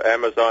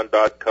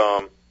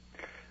 Amazon.com.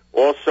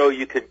 Also,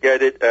 you can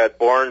get it at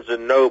Barnes &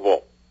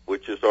 Noble,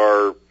 which is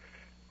our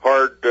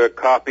hard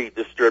copy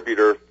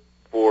distributor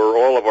for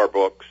all of our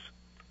books.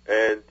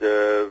 And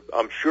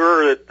I'm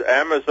sure that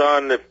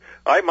Amazon,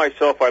 I like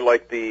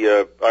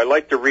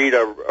to read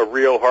a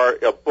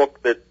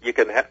book that you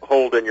can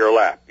hold in your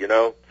lap, you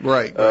know?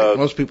 Right.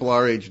 Most people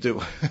our age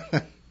do.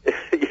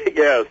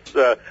 Yes,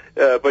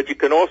 but you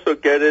can also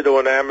get it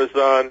on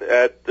Amazon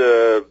at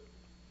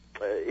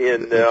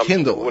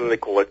Kindle. What do they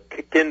call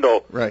it?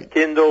 Kindle. Right.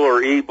 Kindle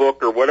or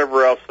ebook or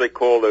whatever else they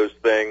call those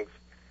things.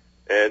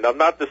 And I'm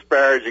not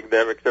disparaging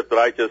them, except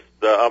that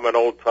I'm an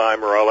old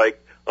timer. I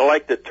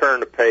like to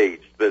turn a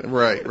page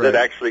that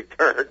actually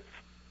turns.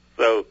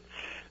 So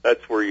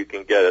that's where you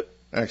can get it.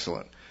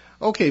 Excellent.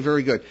 Okay,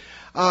 very good.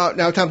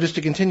 Now, Tom, just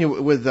to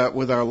continue with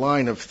our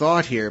line of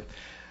thought here.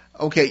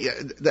 Okay,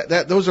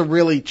 those are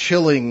really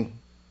chilling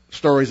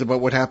stories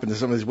about what happened to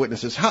some of these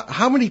witnesses.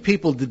 How many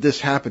people did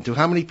this happen to?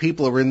 How many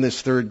people are in this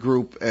third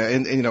group?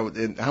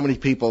 And how many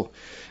people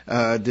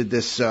did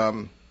this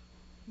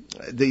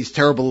these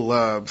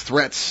terrible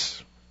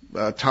threats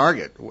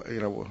target?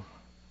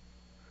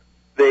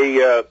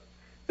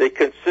 They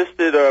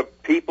consisted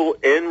of people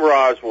in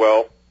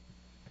Roswell,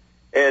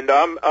 and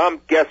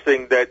I'm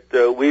guessing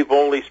that we've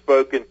only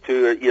spoken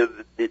to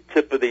the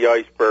tip of the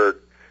iceberg,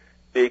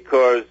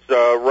 because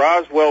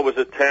Roswell was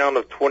a town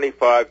of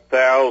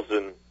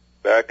 25,000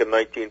 back in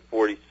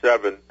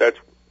 1947. That's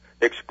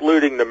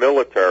excluding the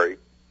military.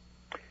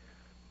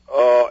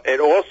 And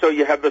also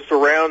you have the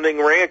surrounding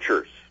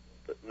ranchers,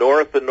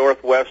 north and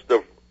northwest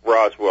of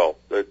Roswell.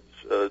 It's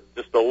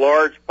just a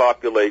large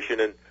population,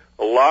 and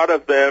a lot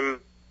of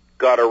them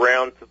got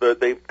around to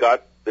they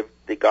got to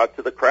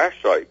the crash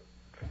site.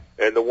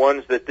 And the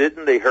ones that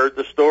didn't, they heard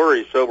the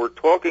stories. So we're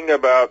talking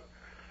about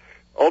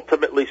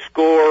ultimately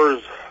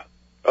scores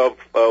of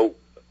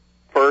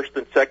first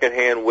and second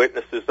hand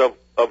witnesses of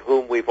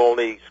whom we've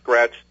only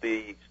scratched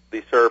the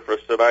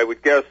surface. And I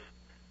would guess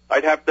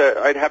I'd have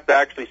to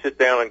actually sit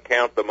down and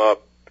count them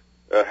up,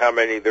 how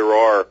many there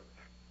are.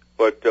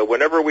 But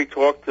whenever we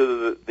talk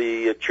to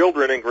the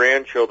children and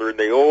grandchildren,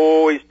 they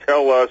always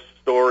tell us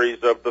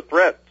stories of the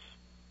threats.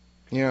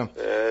 Yeah.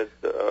 And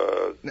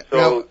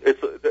so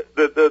it's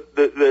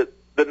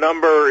the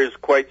number is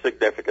quite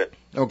significant.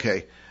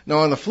 Okay. Now,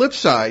 on the flip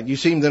side, you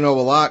seem to know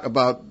a lot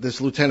about this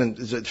lieutenant.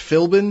 Is it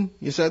Philbin,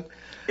 you said?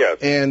 Yes.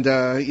 And,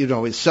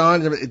 his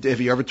son.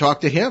 Have you ever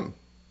talked to him?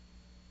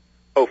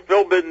 Oh,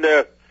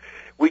 Philbin,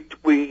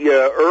 we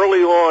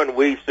early on,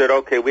 we said,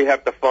 okay, we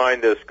have to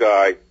find this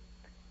guy.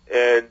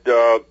 And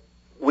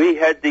we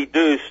had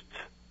deduced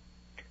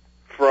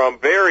from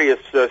various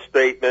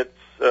statements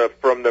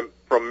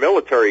from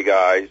military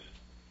guys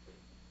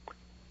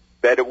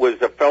that it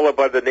was a fellow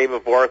by the name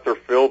of Arthur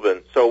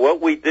Philbin. So what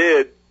we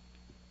did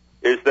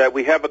is that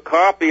we have a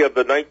copy of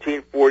the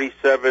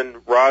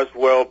 1947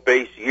 Roswell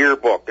base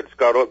yearbook. It's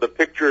got all the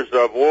pictures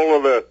of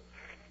all of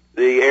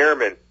the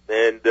airmen,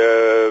 and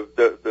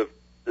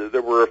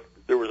there were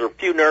there was a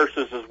few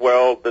nurses as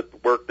well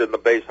that worked in the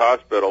base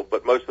hospital,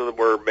 but most of them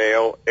were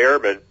male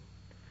airmen.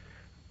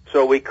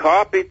 So we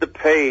copied the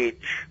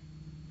page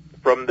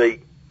from the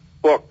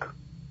book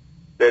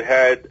that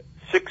had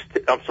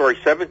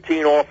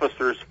 17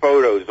 officers'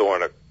 photos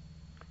on it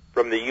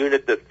from the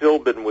unit that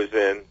Philbin was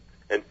in,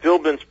 and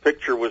Philbin's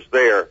picture was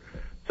there.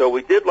 So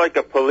we did like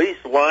a police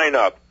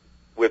lineup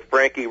with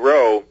Frankie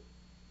Rowe.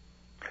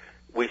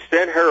 We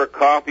sent her a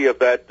copy of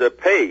that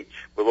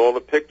page with all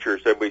the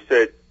pictures, and we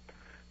said,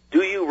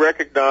 do you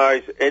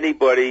recognize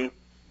anybody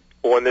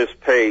on this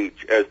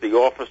page as the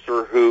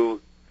officer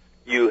who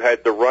you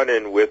had the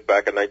run-in with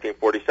back in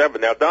 1947?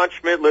 Now, Don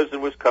Schmidt lives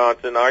in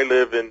Wisconsin. I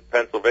live in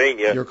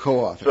Pennsylvania. Your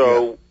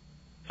co-author.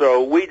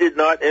 So we did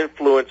not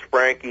influence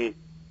Frankie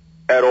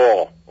at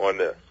all on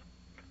this.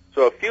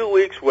 So a few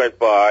weeks went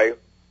by,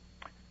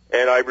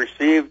 and I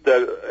received a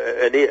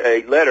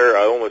letter.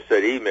 I almost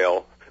said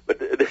email, but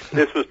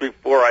this was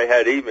before I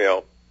had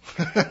email.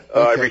 Okay.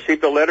 I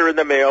received a letter in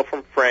the mail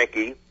from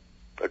Frankie,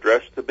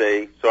 addressed to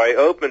me. So I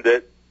opened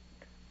it,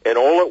 and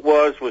all it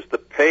was the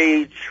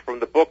page from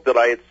the book that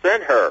I had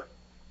sent her.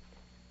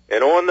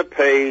 And on the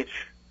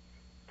page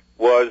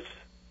was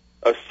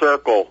a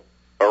circle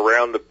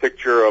around the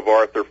picture of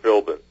Arthur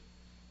Philbin.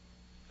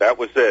 That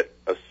was it,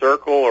 a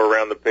circle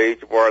around the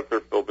page of Arthur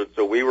Philbin.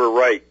 So we were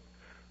right.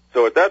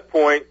 So at that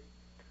point,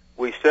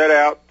 we set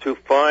out to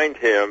find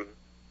him,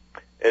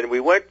 and we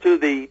went to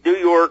the New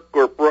York,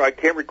 I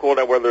can't recall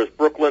now whether it's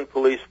Brooklyn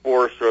Police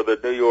Force or the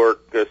New York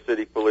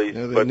City Police.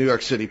 Yeah, the New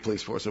York City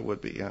Police Force, it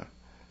would be, yeah.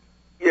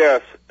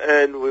 Yes,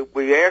 and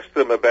we asked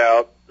them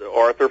about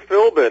Arthur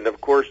Philbin.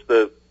 Of course,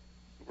 we're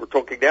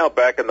talking now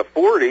back in the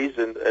 40s,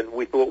 and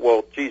we thought,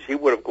 well, geez, he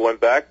would have gone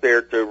back there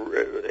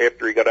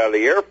after he got out of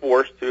the Air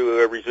Force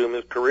to resume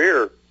his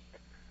career.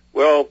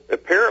 Well,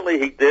 apparently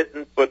he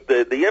didn't, but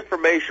the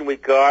information we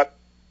got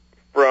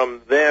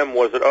from them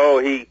was that,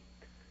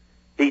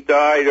 he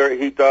died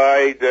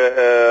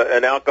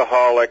an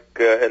alcoholic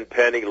and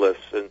penniless.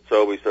 And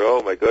so we said,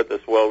 oh my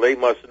goodness, well, they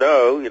must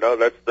know,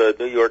 that's the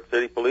New York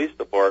City Police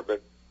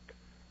Department.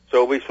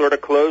 So we sort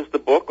of closed the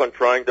book on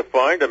trying to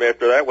find him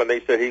after that when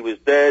they said he was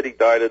dead, he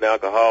died an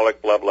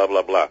alcoholic, blah, blah,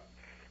 blah, blah.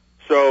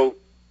 So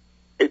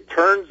it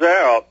turns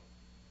out,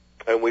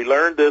 and we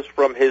learned this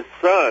from his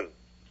son,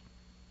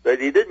 that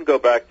he didn't go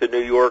back to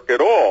New York at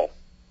all,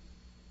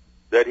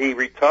 that he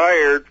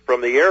retired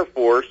from the Air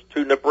Force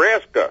to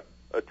Nebraska,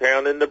 a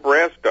town in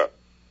Nebraska.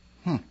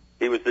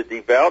 He was a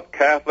devout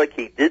Catholic.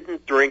 He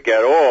didn't drink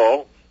at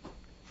all,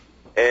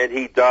 and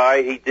he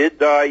did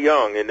die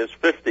young, in his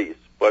 50s,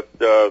 but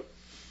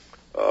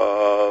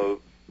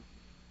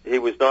he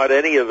was not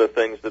any of the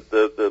things that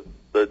the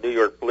New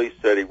York police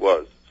said he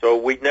was. So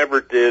we never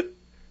did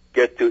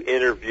get to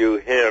interview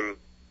him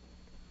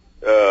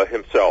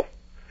himself,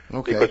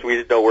 because we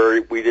didn't know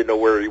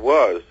where he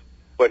was.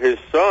 But his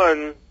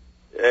son,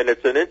 and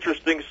it's an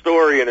interesting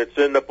story, and it's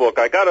in the book.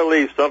 I got to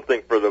leave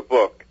something for the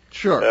book.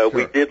 Sure.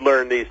 We did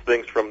learn these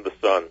things from the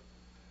son.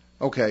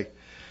 Okay.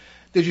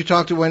 Did you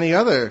talk to any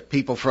other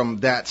people from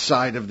that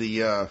side of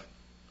the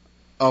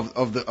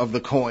of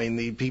the coin,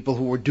 the people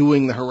who were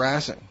doing the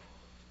harassing?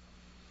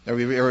 Or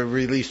at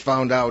least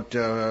found out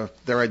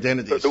their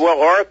identities?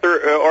 Well,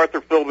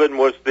 Arthur Philbin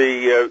was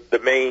the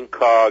main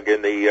cog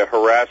in the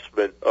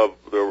harassment of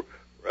the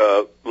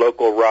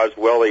local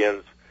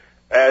Roswellians,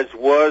 as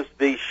was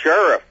the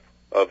sheriff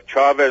of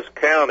Chavez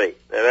County.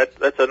 And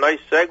that's a nice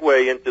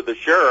segue into the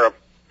sheriff,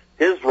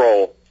 his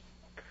role.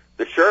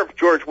 The sheriff,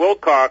 George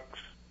Wilcox,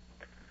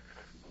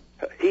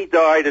 he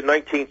died in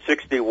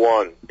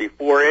 1961,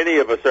 before any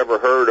of us ever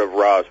heard of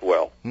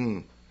Roswell.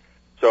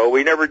 So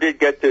we never did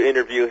get to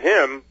interview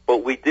him,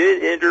 but we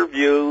did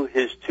interview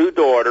his two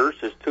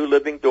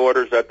living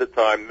daughters at the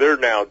time. They're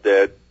now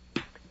dead,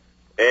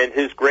 and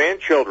his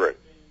grandchildren.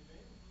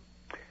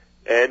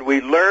 And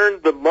we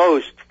learned the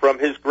most from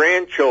his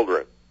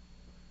grandchildren.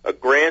 A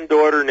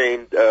granddaughter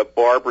named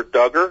Barbara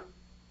Duggar,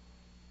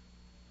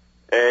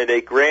 and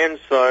a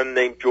grandson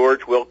named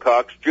George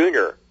Wilcox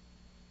Jr.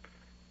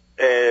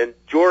 And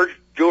George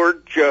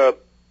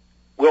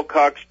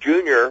Wilcox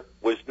Jr.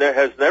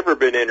 has never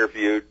been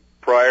interviewed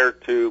prior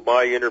to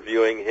my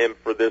interviewing him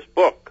for this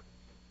book.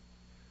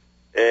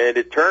 And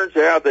it turns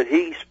out that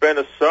he spent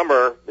a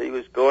summer, he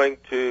was going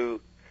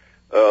to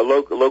a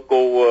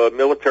local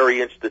military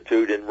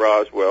institute in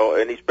Roswell,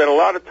 and he spent a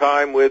lot of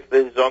time with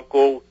his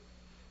uncle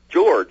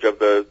George,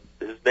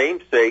 his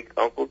namesake,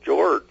 Uncle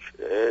George.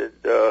 And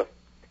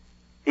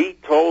he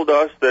told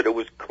us that it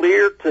was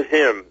clear to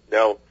him.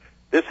 Now,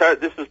 this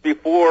is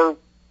before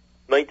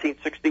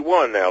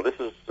 1961 now. This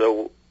is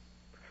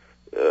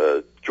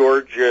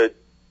George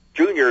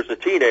Jr. is a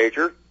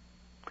teenager.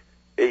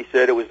 He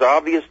said it was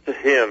obvious to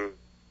him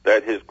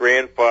that his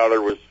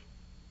grandfather was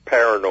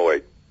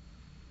paranoid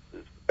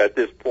at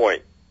this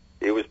point.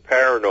 He was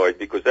paranoid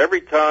because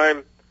every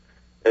time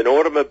an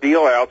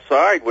automobile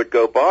outside would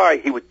go by,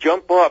 he would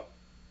jump up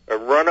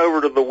and run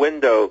over to the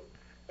window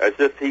as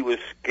if he was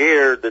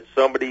scared that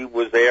somebody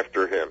was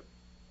after him.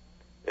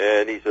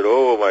 And he said,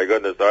 oh, my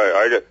goodness,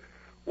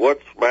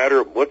 what's the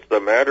matter with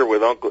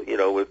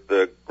with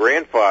the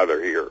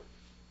grandfather here?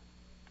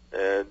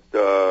 And,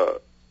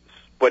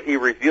 but he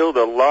revealed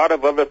a lot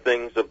of other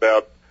things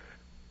about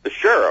the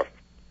sheriff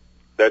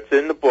that's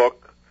in the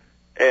book.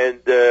 And,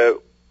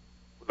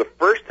 the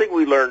first thing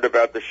we learned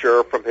about the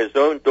sheriff from his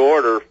own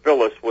daughter,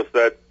 Phyllis, was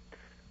that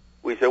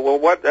we said, well,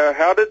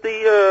 how did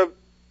the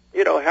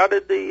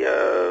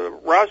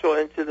Roswell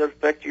incident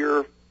affect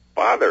your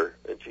father?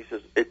 And she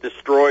says, it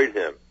destroyed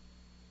him.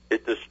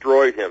 It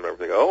destroyed him. I'm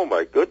thinking, oh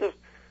my goodness,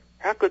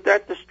 how could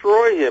that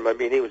destroy him? I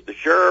mean, he was the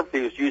sheriff.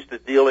 He was used to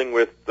dealing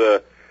with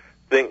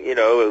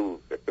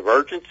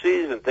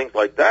emergencies and things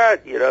like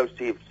that. So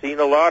he's seen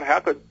a lot. How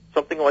could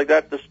something like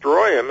that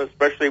destroy him?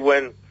 Especially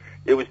when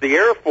it was the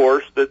Air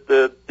Force that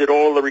did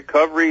all the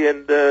recovery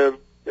and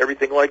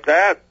everything like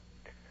that.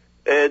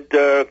 And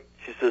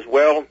she says,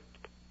 well,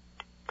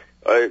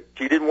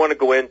 she didn't want to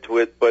go into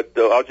it, but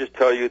I'll just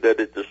tell you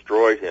that it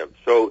destroyed him.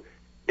 So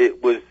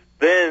it was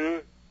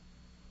then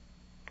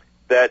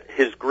that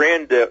his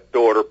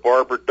granddaughter,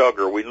 Barbara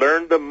Duggar, we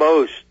learned the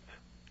most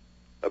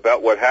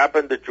about what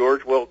happened to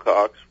George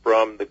Wilcox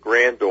from the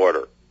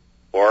granddaughter,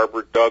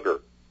 Barbara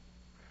Duggar.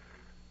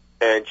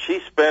 And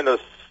she spent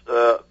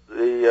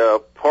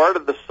the part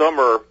of the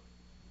summer,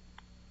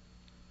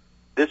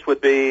 this would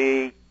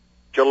be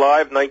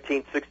July of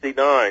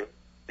 1969,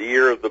 the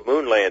year of the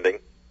moon landing,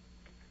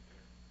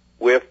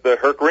 with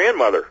her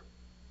grandmother,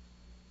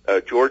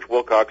 George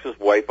Wilcox's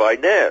wife,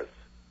 Inez.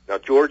 Now,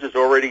 George is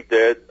already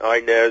dead.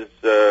 Inez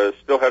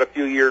still had a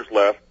few years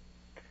left.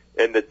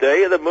 And the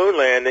day of the moon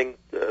landing,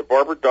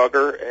 Barbara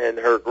Duggar and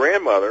her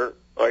grandmother,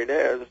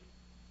 Inez,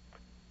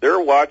 they're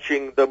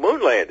watching the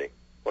moon landing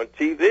on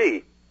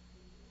TV.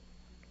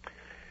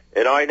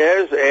 And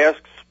Inez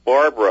asks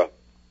Barbara,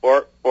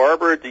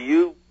 Barbara, do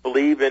you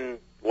believe in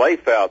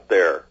life out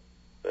there?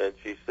 And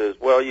she says,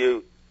 well,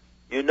 you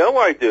know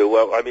I do.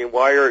 Well, I mean,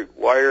 why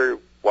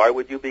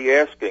would you be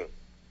asking?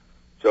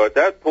 So at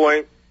that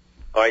point,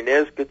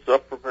 Inez gets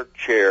up from her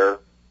chair.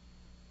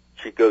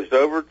 She goes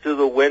over to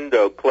the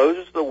window,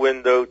 closes the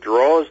window,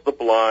 draws the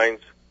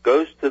blinds,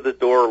 goes to the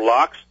door,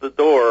 locks the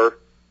door,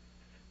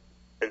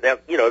 and then,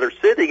 they're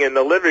sitting in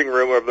the living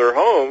room of their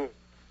home,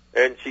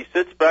 and she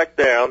sits back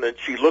down and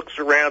she looks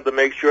around to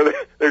make sure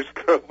that there's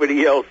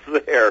nobody else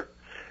there.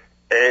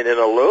 And in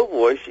a low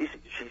voice, she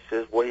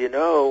says, well,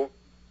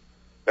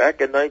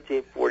 back in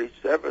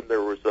 1947,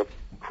 there was a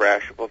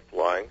crash of a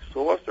flying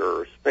saucer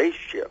or a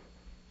spaceship.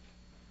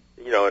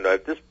 And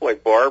at this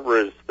point,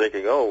 Barbara is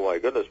thinking, oh my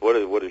goodness, what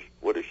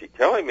is she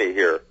telling me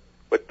here?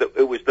 But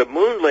it was the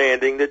moon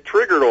landing that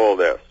triggered all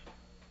this.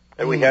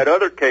 And we had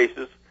other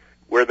cases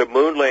where the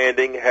moon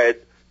landing had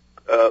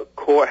a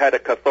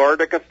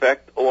cathartic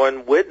effect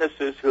on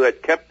witnesses who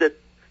had kept the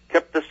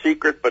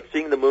secret, but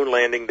seeing the moon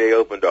landing, they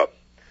opened up.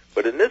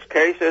 But in this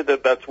case,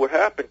 that's what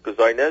happened, because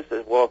Inez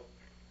says, well,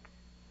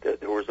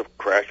 there was a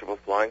crash of a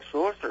flying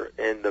saucer,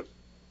 and the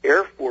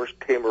Air Force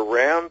came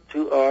around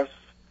to us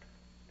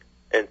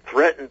and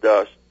threatened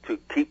us to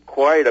keep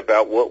quiet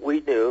about what we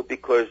knew,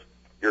 because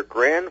your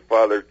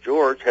grandfather,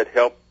 George, had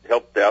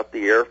helped out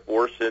the Air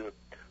Force in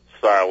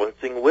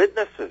silencing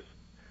witnesses.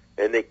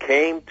 And they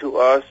came to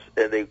us,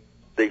 and they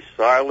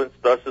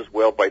silenced us as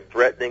well by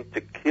threatening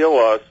to kill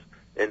us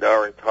and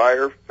our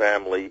entire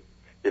family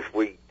if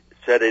we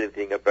said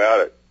anything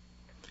about it.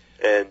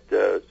 And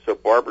so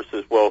Barbara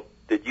says, well,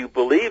 did you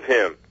believe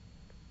him?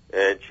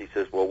 And she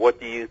says, well, what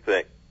do you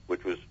think?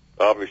 Which was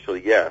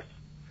obviously yes.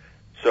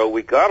 So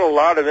we got a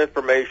lot of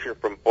information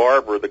from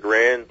Barbara, the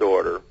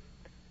granddaughter,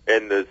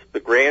 and the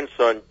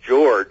grandson,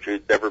 George,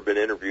 who'd never been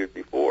interviewed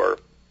before.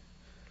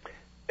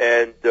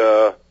 And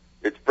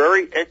it's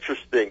very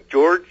interesting.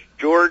 George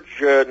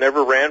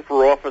never ran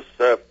for office,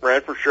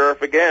 ran for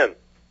sheriff again.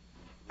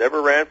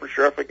 Never ran for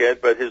sheriff again,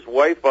 but his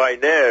wife,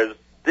 Inez,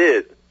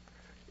 did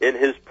in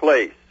his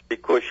place,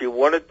 because she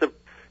wanted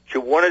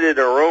in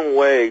her own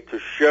way to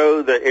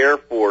show the Air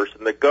Force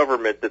and the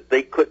government that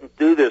they couldn't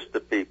do this to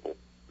people.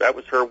 That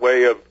was her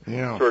way of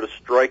sort of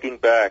striking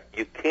back.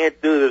 You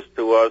can't do this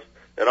to us,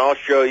 and I'll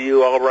show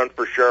you. I'll run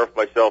for sheriff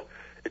myself.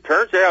 It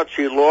turns out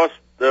she lost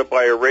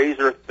by a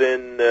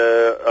razor-thin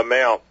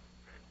amount,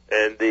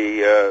 and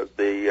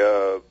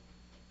the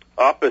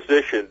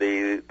opposition,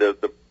 the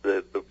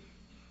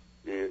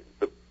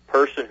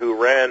person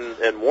who ran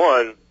and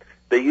won,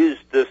 they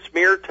used the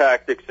smear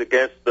tactics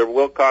against the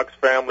Wilcox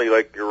family,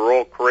 like you're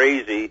all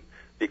crazy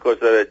because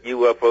of that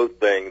UFO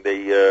thing.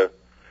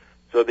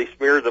 So they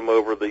smeared them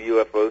over the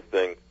UFO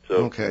thing.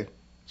 So okay.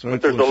 So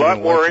but there's a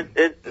lot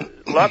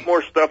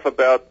more stuff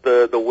about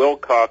the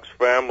Wilcox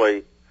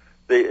family.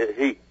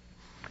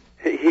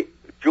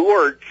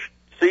 George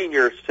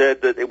Sr.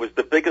 said that it was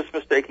the biggest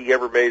mistake he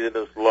ever made in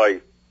his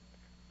life.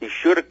 He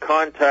should have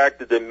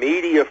contacted the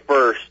media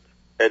first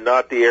and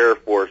not the Air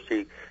Force.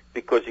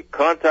 Because he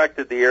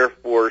contacted the Air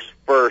Force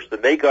first,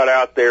 and they got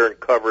out there and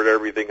covered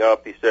everything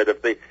up. He said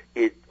if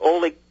he'd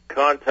only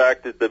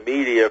contacted the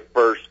media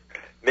first,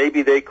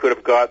 maybe they could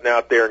have gotten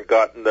out there and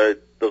gotten the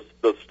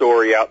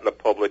story out in the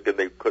public, and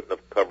they couldn't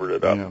have covered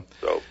it up. Yeah.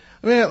 So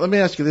let me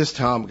ask you this,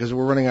 Tom, because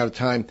we're running out of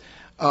time.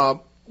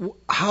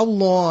 how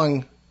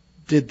long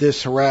did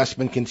this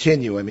harassment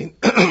continue? I mean,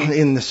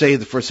 in the say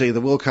the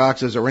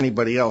Wilcoxes or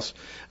anybody else,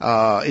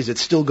 is it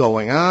still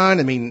going on?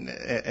 I mean,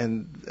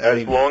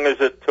 as long as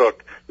it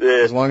took.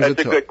 As long as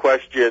that's it took. a good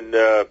question.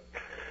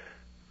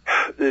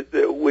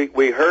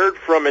 We heard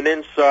from an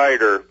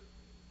insider.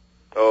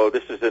 Oh,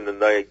 this is in the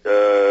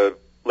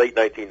late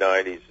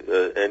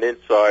 1990s. An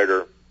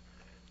insider.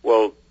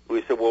 Well,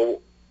 we said,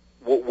 well,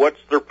 what's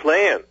their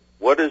plan?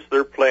 What is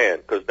their plan?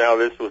 Because now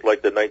this was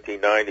like the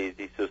 1990s.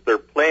 He says their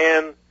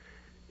plan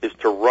is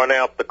to run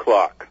out the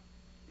clock.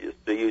 Is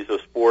to use a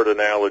sport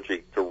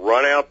analogy, to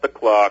run out the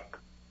clock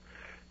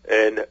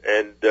and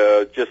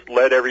just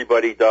let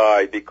everybody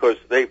die, because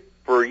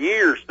for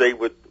years they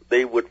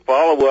would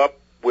follow up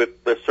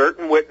with the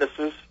certain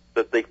witnesses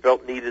that they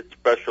felt needed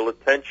special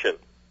attention,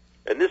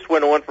 and this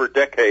went on for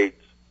decades.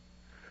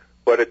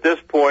 But at this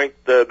point,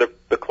 the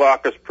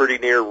clock is pretty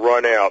near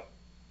run out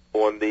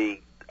on the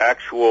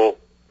actual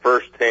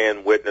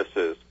first-hand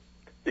witnesses,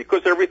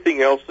 because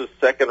everything else is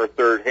second or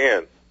third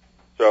hand.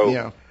 So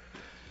yeah.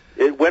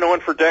 It went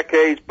on for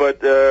decades,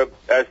 but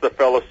as the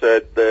fellow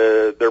said,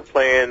 their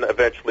plan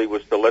eventually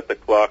was to let the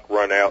clock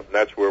run out, and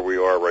that's where we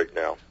are right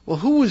now. Well,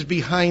 who was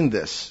behind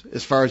this,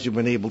 as far as you've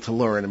been able to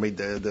learn? I mean,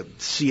 the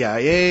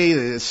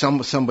CIA,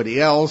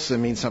 somebody else. I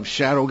mean, some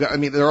shadow guy. I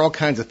mean, there are all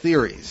kinds of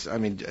theories. I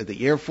mean,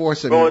 the Air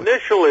Force. Well,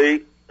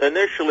 initially,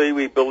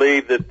 we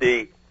believed that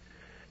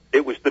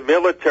it was the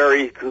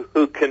military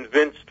who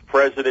convinced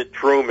President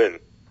Truman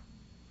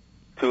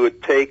to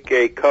take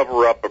a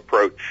cover-up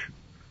approach.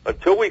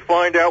 Until we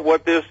find out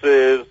what this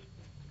is,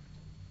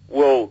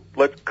 well,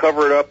 let's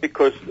cover it up,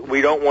 because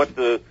we don't want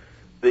the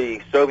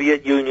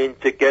Soviet Union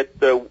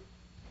to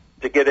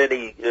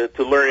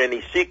learn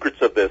any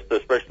secrets of this,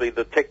 especially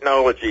the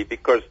technology.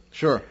 Because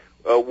sure,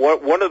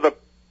 one of the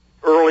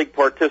early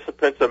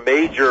participants, a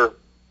Major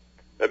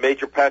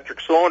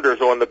Patrick Saunders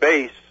on the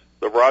base,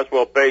 the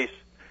Roswell base,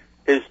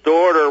 his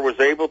daughter was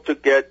able to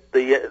get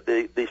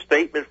the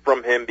statement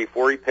from him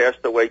before he passed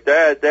away.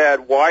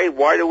 Dad,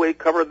 why do we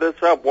cover this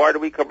up? Why do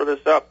we cover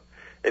this up?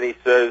 And he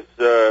says,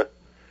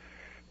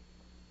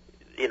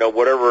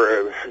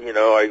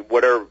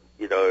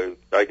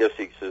 I guess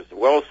he says,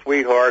 well,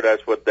 sweetheart,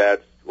 that's what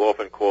dads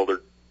often called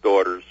their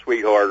daughters,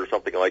 sweetheart or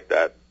something like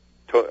that,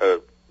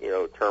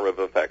 term of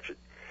affection.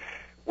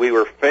 We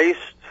were faced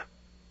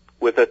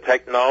with a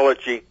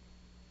technology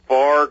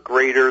far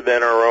greater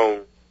than our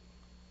own,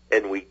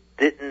 and we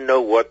didn't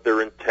know what their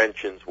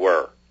intentions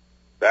were.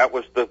 That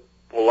was the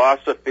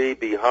philosophy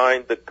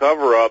behind the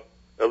cover-up,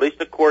 at least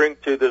according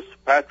to this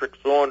Patrick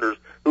Saunders,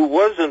 who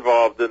was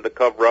involved in the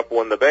cover-up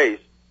on the base,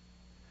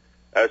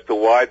 as to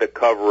why the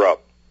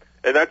cover-up.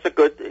 And that's a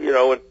good,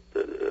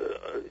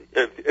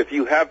 if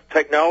you have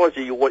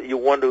technology you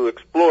want to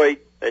exploit,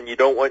 and you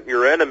don't want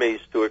your enemies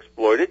to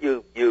exploit it,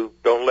 you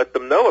don't let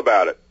them know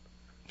about it.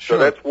 Sure.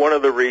 So that's one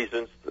of the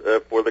reasons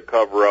for the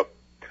cover-up.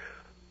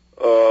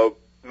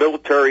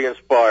 Military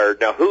inspired.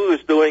 Now, who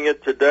is doing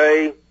it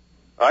today?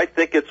 I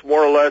think it's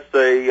more or less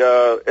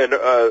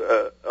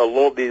the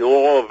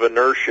law of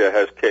inertia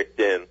has kicked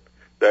in.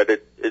 That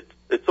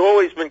it's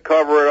always been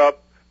covered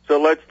up.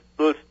 So let's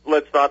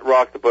not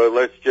rock the boat.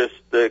 Let's just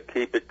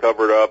keep it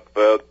covered up.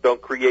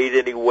 Don't create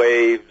any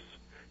waves.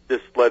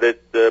 Just let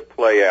it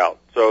play out.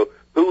 So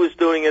who is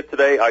doing it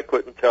today? I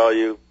couldn't tell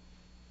you.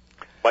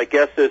 My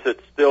guess is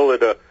it's still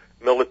at a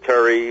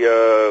military,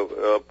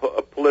 a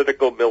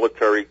political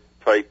military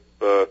type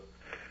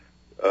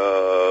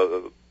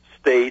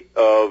state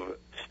of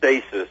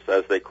stasis,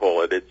 as they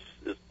call it.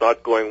 It's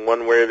not going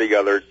one way or the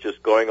other. It's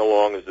just going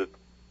along as it's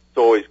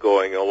always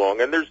going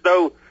along. And there's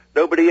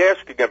nobody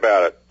asking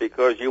about it,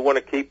 because you want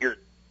to keep your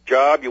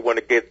job, you want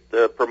to get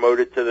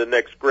promoted to the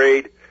next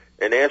grade,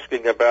 and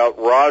asking about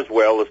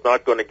Roswell is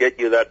not going to get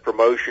you that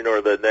promotion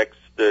or the next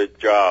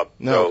job.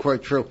 No, so,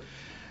 quite true.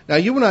 Now,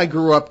 you and I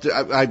grew up,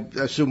 I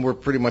assume we're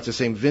pretty much the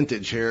same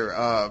vintage here.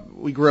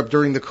 We grew up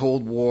during the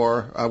Cold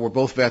War. We're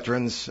both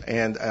veterans.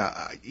 And,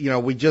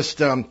 we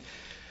just,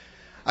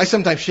 I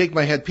sometimes shake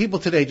my head. People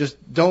today just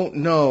don't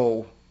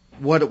know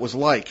what it was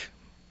like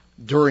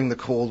during the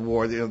Cold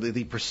War,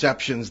 the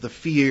perceptions, the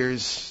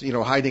fears,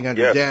 hiding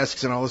under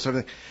desks and all this sort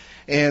of thing.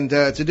 And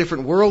it's a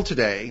different world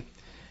today.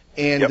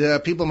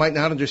 And people might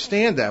not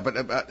understand that.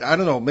 But I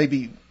don't know,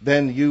 maybe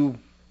then you...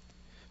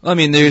 Well, I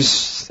mean,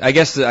 I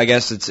guess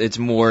it's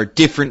more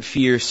different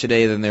fears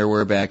today than there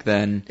were back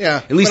then. Yeah.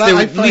 At least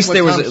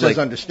there was like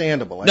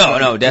understandable.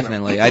 No,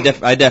 definitely. I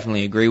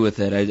definitely agree with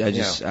it.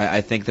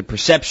 I think the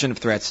perception of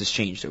threats has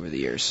changed over the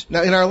years.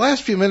 Now, in our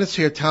last few minutes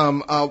here,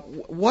 Tom,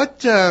 what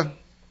do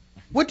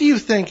you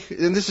think?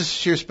 And this is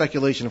sheer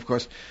speculation, of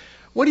course.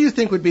 What do you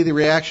think would be the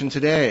reaction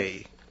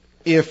today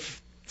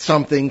if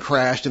something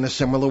crashed in a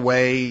similar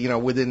way?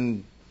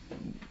 Within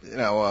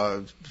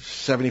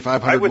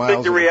 7,500 miles. I would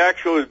think the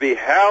reaction would be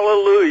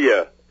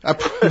hallelujah.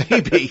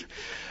 Maybe.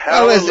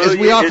 Hallelujah, well, as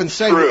we often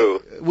say,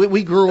 true.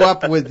 we grew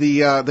up with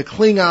the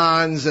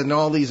Klingons and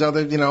all these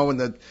other, and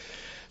the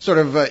sort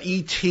of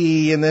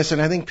E.T. and this,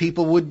 and I think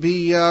people would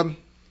be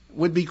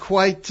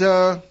quite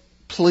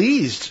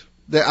pleased.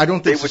 I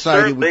don't think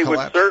society would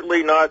collapse. They would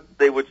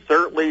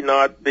certainly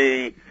not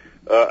be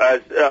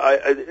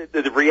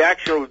the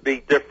reaction would be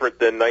different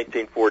than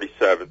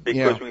 1947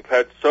 because we've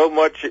had so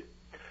much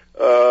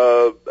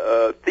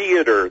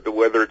theater,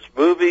 whether it's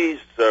movies,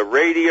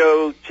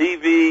 radio,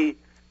 TV,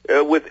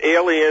 with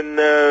alien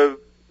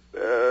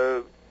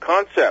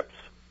concepts.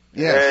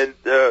 Yes.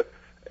 And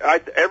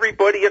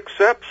everybody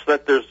accepts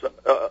that there's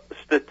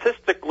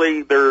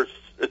statistically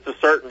it's a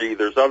certainty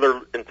there's other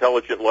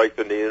intelligent life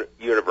in the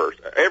universe.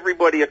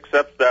 Everybody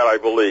accepts that, I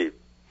believe.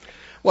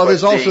 Well,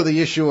 there's also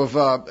the issue of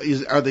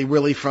are they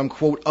really from,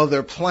 quote,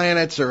 other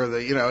planets, or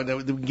we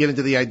get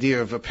into the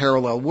idea of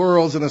parallel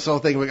worlds and this whole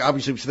thing.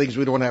 Obviously, things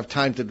we don't have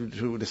time to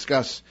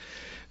discuss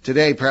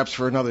today, perhaps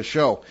for another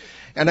show.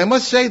 And I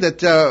must say that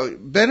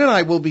Ben and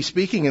I will be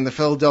speaking in the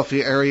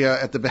Philadelphia area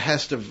at the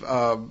behest of,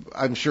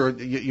 I'm sure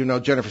you know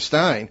Jennifer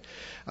Stein,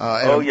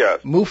 at a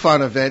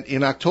MUFON event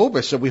in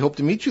October, so we hope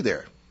to meet you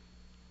there.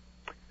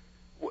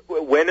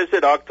 When is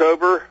it,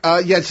 October?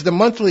 Yeah, it's the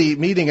monthly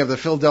meeting of the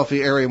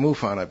Philadelphia area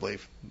MUFON, I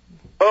believe.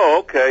 Oh,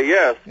 okay,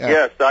 yes.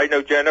 I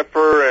know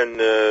Jennifer, and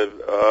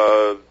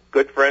a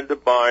good friend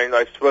of mine.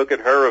 I spoke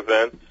at her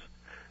events,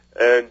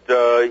 and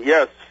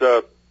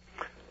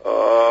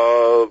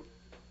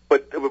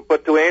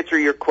But to answer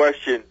your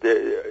question,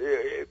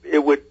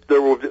 there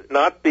would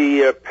not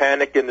be a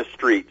panic in the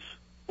streets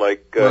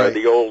like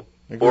the old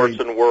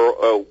Orson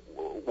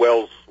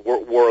Welles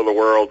War of the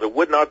Worlds. It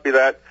would not be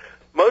that.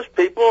 Most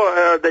people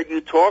that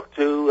you talk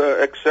to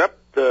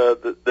accept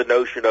the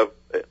notion of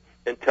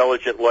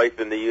intelligent life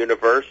in the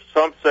universe.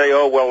 Some say,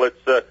 "Oh, well,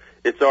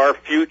 it's our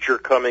future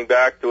coming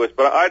back to us,"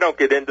 but I don't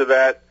get into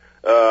that.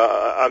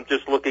 I'm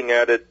just looking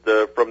at it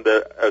from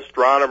the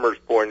astronomer's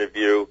point of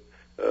view.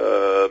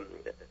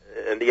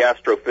 And the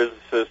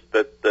astrophysicist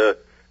that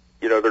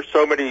there's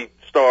so many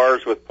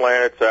stars with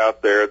planets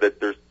out there that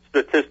there's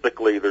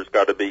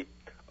got to be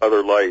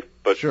other life.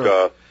 But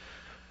sure.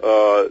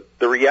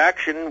 The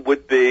reaction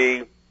would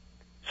be,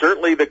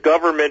 certainly the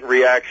government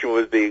reaction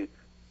would be,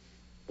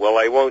 well,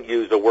 I won't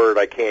use a word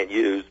I can't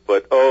use,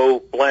 but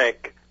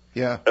blank.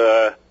 Yeah.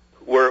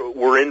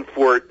 We're in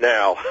for it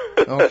now.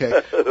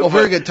 Okay. Well,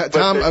 very good,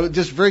 Tom.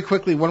 Just very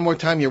quickly, one more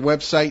time, your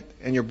website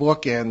and your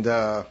book, and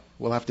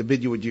we'll have to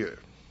bid you adieu.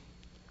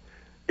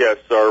 Yes,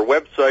 our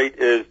website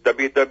is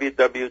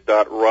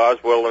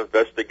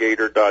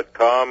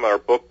www.roswellinvestigator.com. Our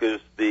book is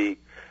the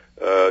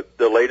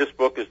latest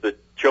book is The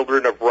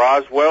Children of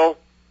Roswell,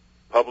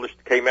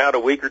 came out a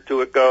week or two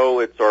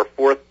ago. It's our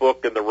fourth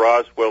book in the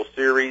Roswell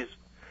series,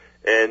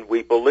 and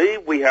we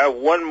believe we have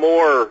one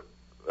more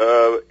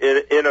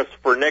in us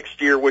for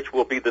next year, which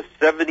will be the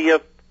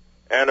 70th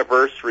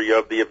anniversary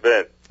of the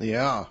event.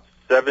 Yeah.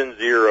 70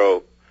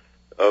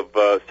 of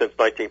since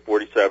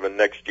 1947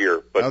 next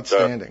year. But,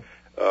 outstanding.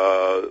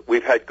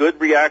 We've had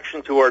good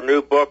reaction to our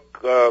new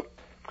book,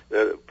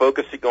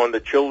 focusing on the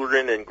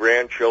children and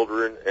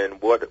grandchildren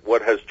and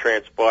what has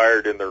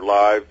transpired in their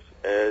lives,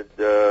 and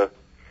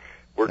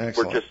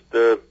we're just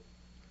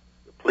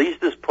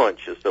pleased as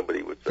punch, as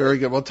somebody would say. Very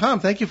good. Well, Tom,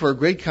 thank you for a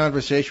great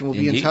conversation. We'll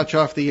be in touch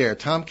off the air.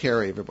 Tom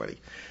Carey, everybody.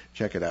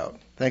 Check it out.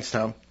 Thanks,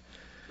 Tom.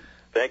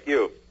 Thank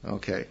you.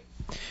 Okay.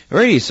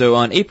 Alrighty, so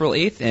on April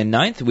 8th and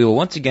 9th, we will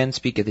once again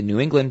speak at the New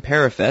England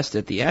Parafest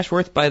at the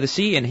Ashworth by the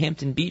Sea in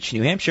Hampton Beach,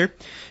 New Hampshire.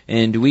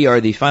 And we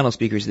are the final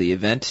speakers of the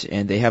event,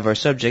 and they have our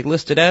subject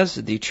listed as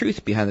The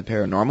Truth Behind the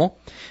Paranormal.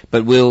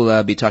 But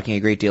we'll be talking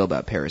a great deal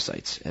about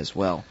parasites as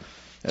well.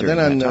 And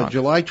then on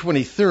July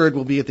 23rd,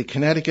 we'll be at the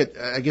Connecticut,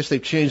 I guess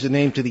they've changed the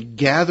name to the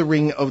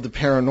Gathering of the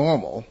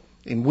Paranormal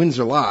in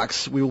Windsor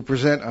Locks. We will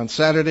present on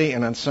Saturday,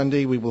 and on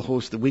Sunday we will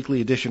host the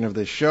weekly edition of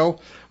this show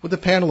with a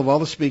panel of all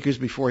the speakers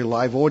before a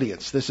live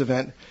audience. This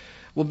event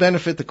will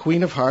benefit the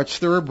Queen of Hearts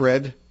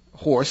Thoroughbred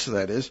Horse,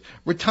 that is,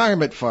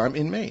 Retirement Farm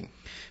in Maine.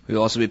 We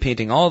will also be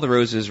painting all the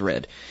roses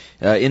red.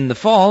 In the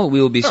fall, we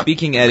will be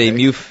speaking at a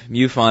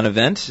MUFON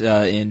event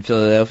in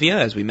Philadelphia,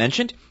 as we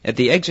mentioned, at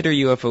the Exeter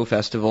UFO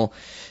Festival.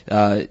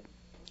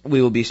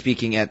 We will be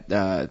speaking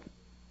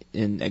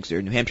in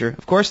Exeter, New Hampshire.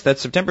 Of course,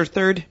 that's September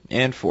 3rd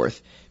and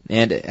 4th.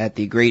 And at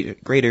the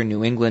Greater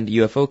New England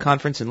UFO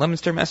Conference in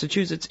Leominster,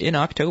 Massachusetts in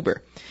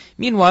October.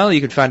 Meanwhile, you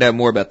can find out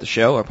more about the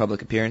show, our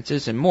public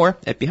appearances, and more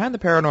at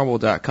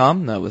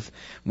BehindTheParanormal.com,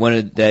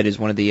 that is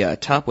one of the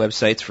top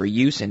websites for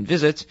use and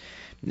visits.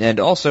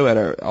 And also at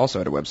our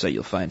website,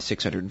 you'll find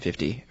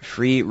 650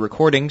 free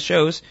recordings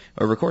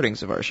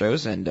of our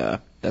shows, and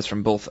that's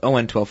from both ON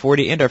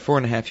 1240 and our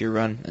 4.5-year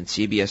run on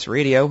CBS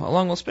Radio,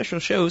 along with special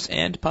shows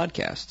and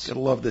podcasts.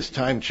 You'll love this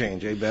time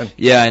change, eh, Ben?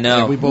 Yeah, I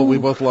know. We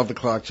both love the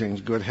clock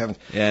change. Good heavens.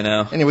 Yeah, I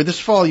know. Anyway, this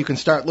fall you can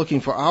start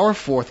looking for our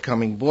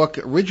forthcoming book,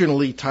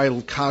 originally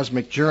titled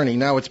Cosmic Journey.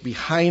 Now it's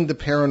Behind the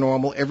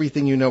Paranormal: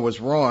 Everything You Know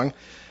Is Wrong,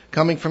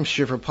 coming from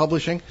Schiffer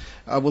Publishing.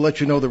 We'll let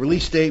you know the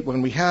release date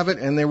when we have it,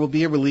 and there will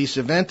be a release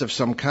event of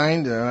some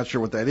kind. I'm not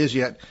sure what that is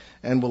yet,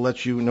 and we'll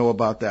let you know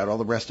about that. All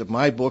the rest of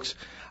my books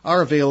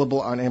are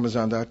available on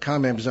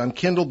Amazon.com, Amazon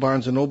Kindle,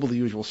 Barnes & Noble, the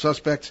usual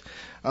suspects.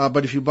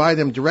 But if you buy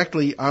them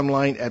directly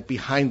online at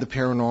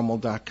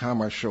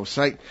BehindTheParanormal.com, our show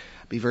site,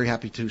 Be very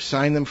happy to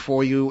sign them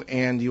for you,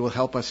 and you will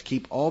help us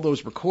keep all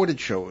those recorded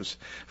shows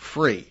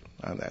free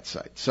on that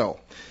site. So,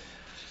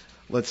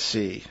 let's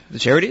see. The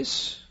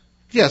charities?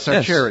 Yes,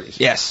 our charities.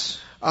 Yes.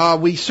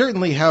 We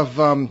certainly have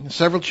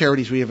several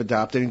charities we have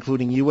adopted,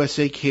 including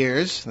USA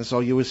Cares. That's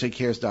all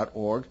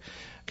usacares.org.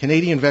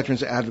 Canadian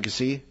Veterans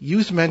Advocacy,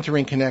 Youth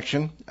Mentoring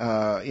Connection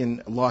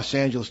in Los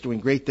Angeles, doing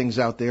great things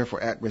out there for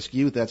at-risk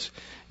youth. That's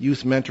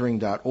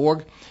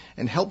youthmentoring.org.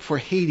 And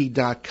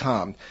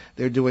helpforhaiti.com.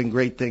 They're doing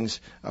great things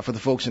for the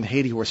folks in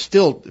Haiti who are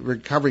still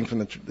recovering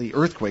from the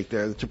earthquake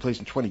there that took place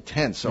in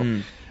 2010.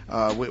 So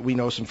we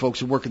know some folks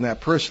who work in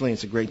that personally.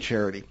 It's a great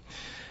charity.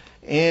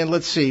 And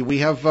let's see, we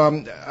have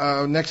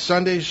next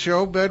Sunday's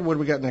show, Ben. What do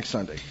we got next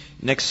Sunday?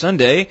 Next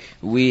Sunday,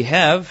 we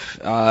have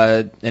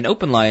an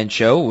open line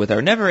show with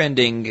our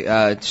never-ending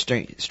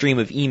stream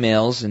of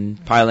emails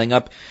and piling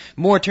up,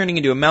 more turning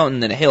into a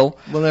mountain than a hill.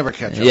 We'll never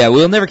catch up. Yeah,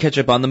 we'll never catch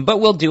up on them,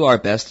 but we'll do our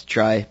best to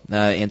try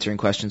answering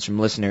questions from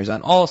listeners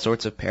on all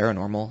sorts of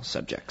paranormal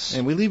subjects.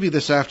 And we leave you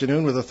this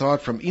afternoon with a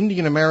thought from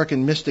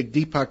Indian-American mystic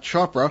Deepak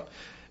Chopra.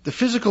 The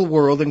physical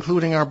world,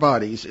 including our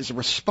bodies, is a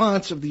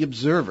response of the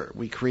observer.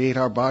 We create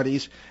our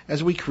bodies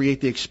as we create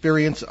the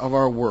experience of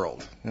our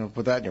world.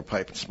 Put that in your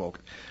pipe and smoke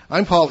it.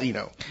 I'm Paul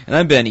Eno. And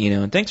I'm Ben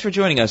Eno, and thanks for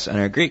joining us on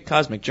our great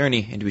cosmic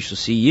journey, and we shall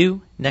see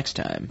you next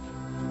time.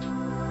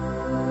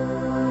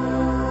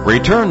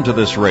 Return to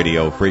this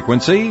radio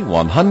frequency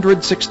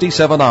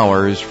 167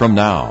 hours from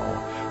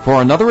now for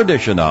another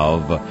edition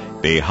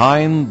of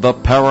Behind the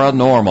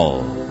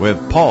Paranormal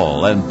with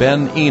Paul and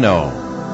Ben Eno.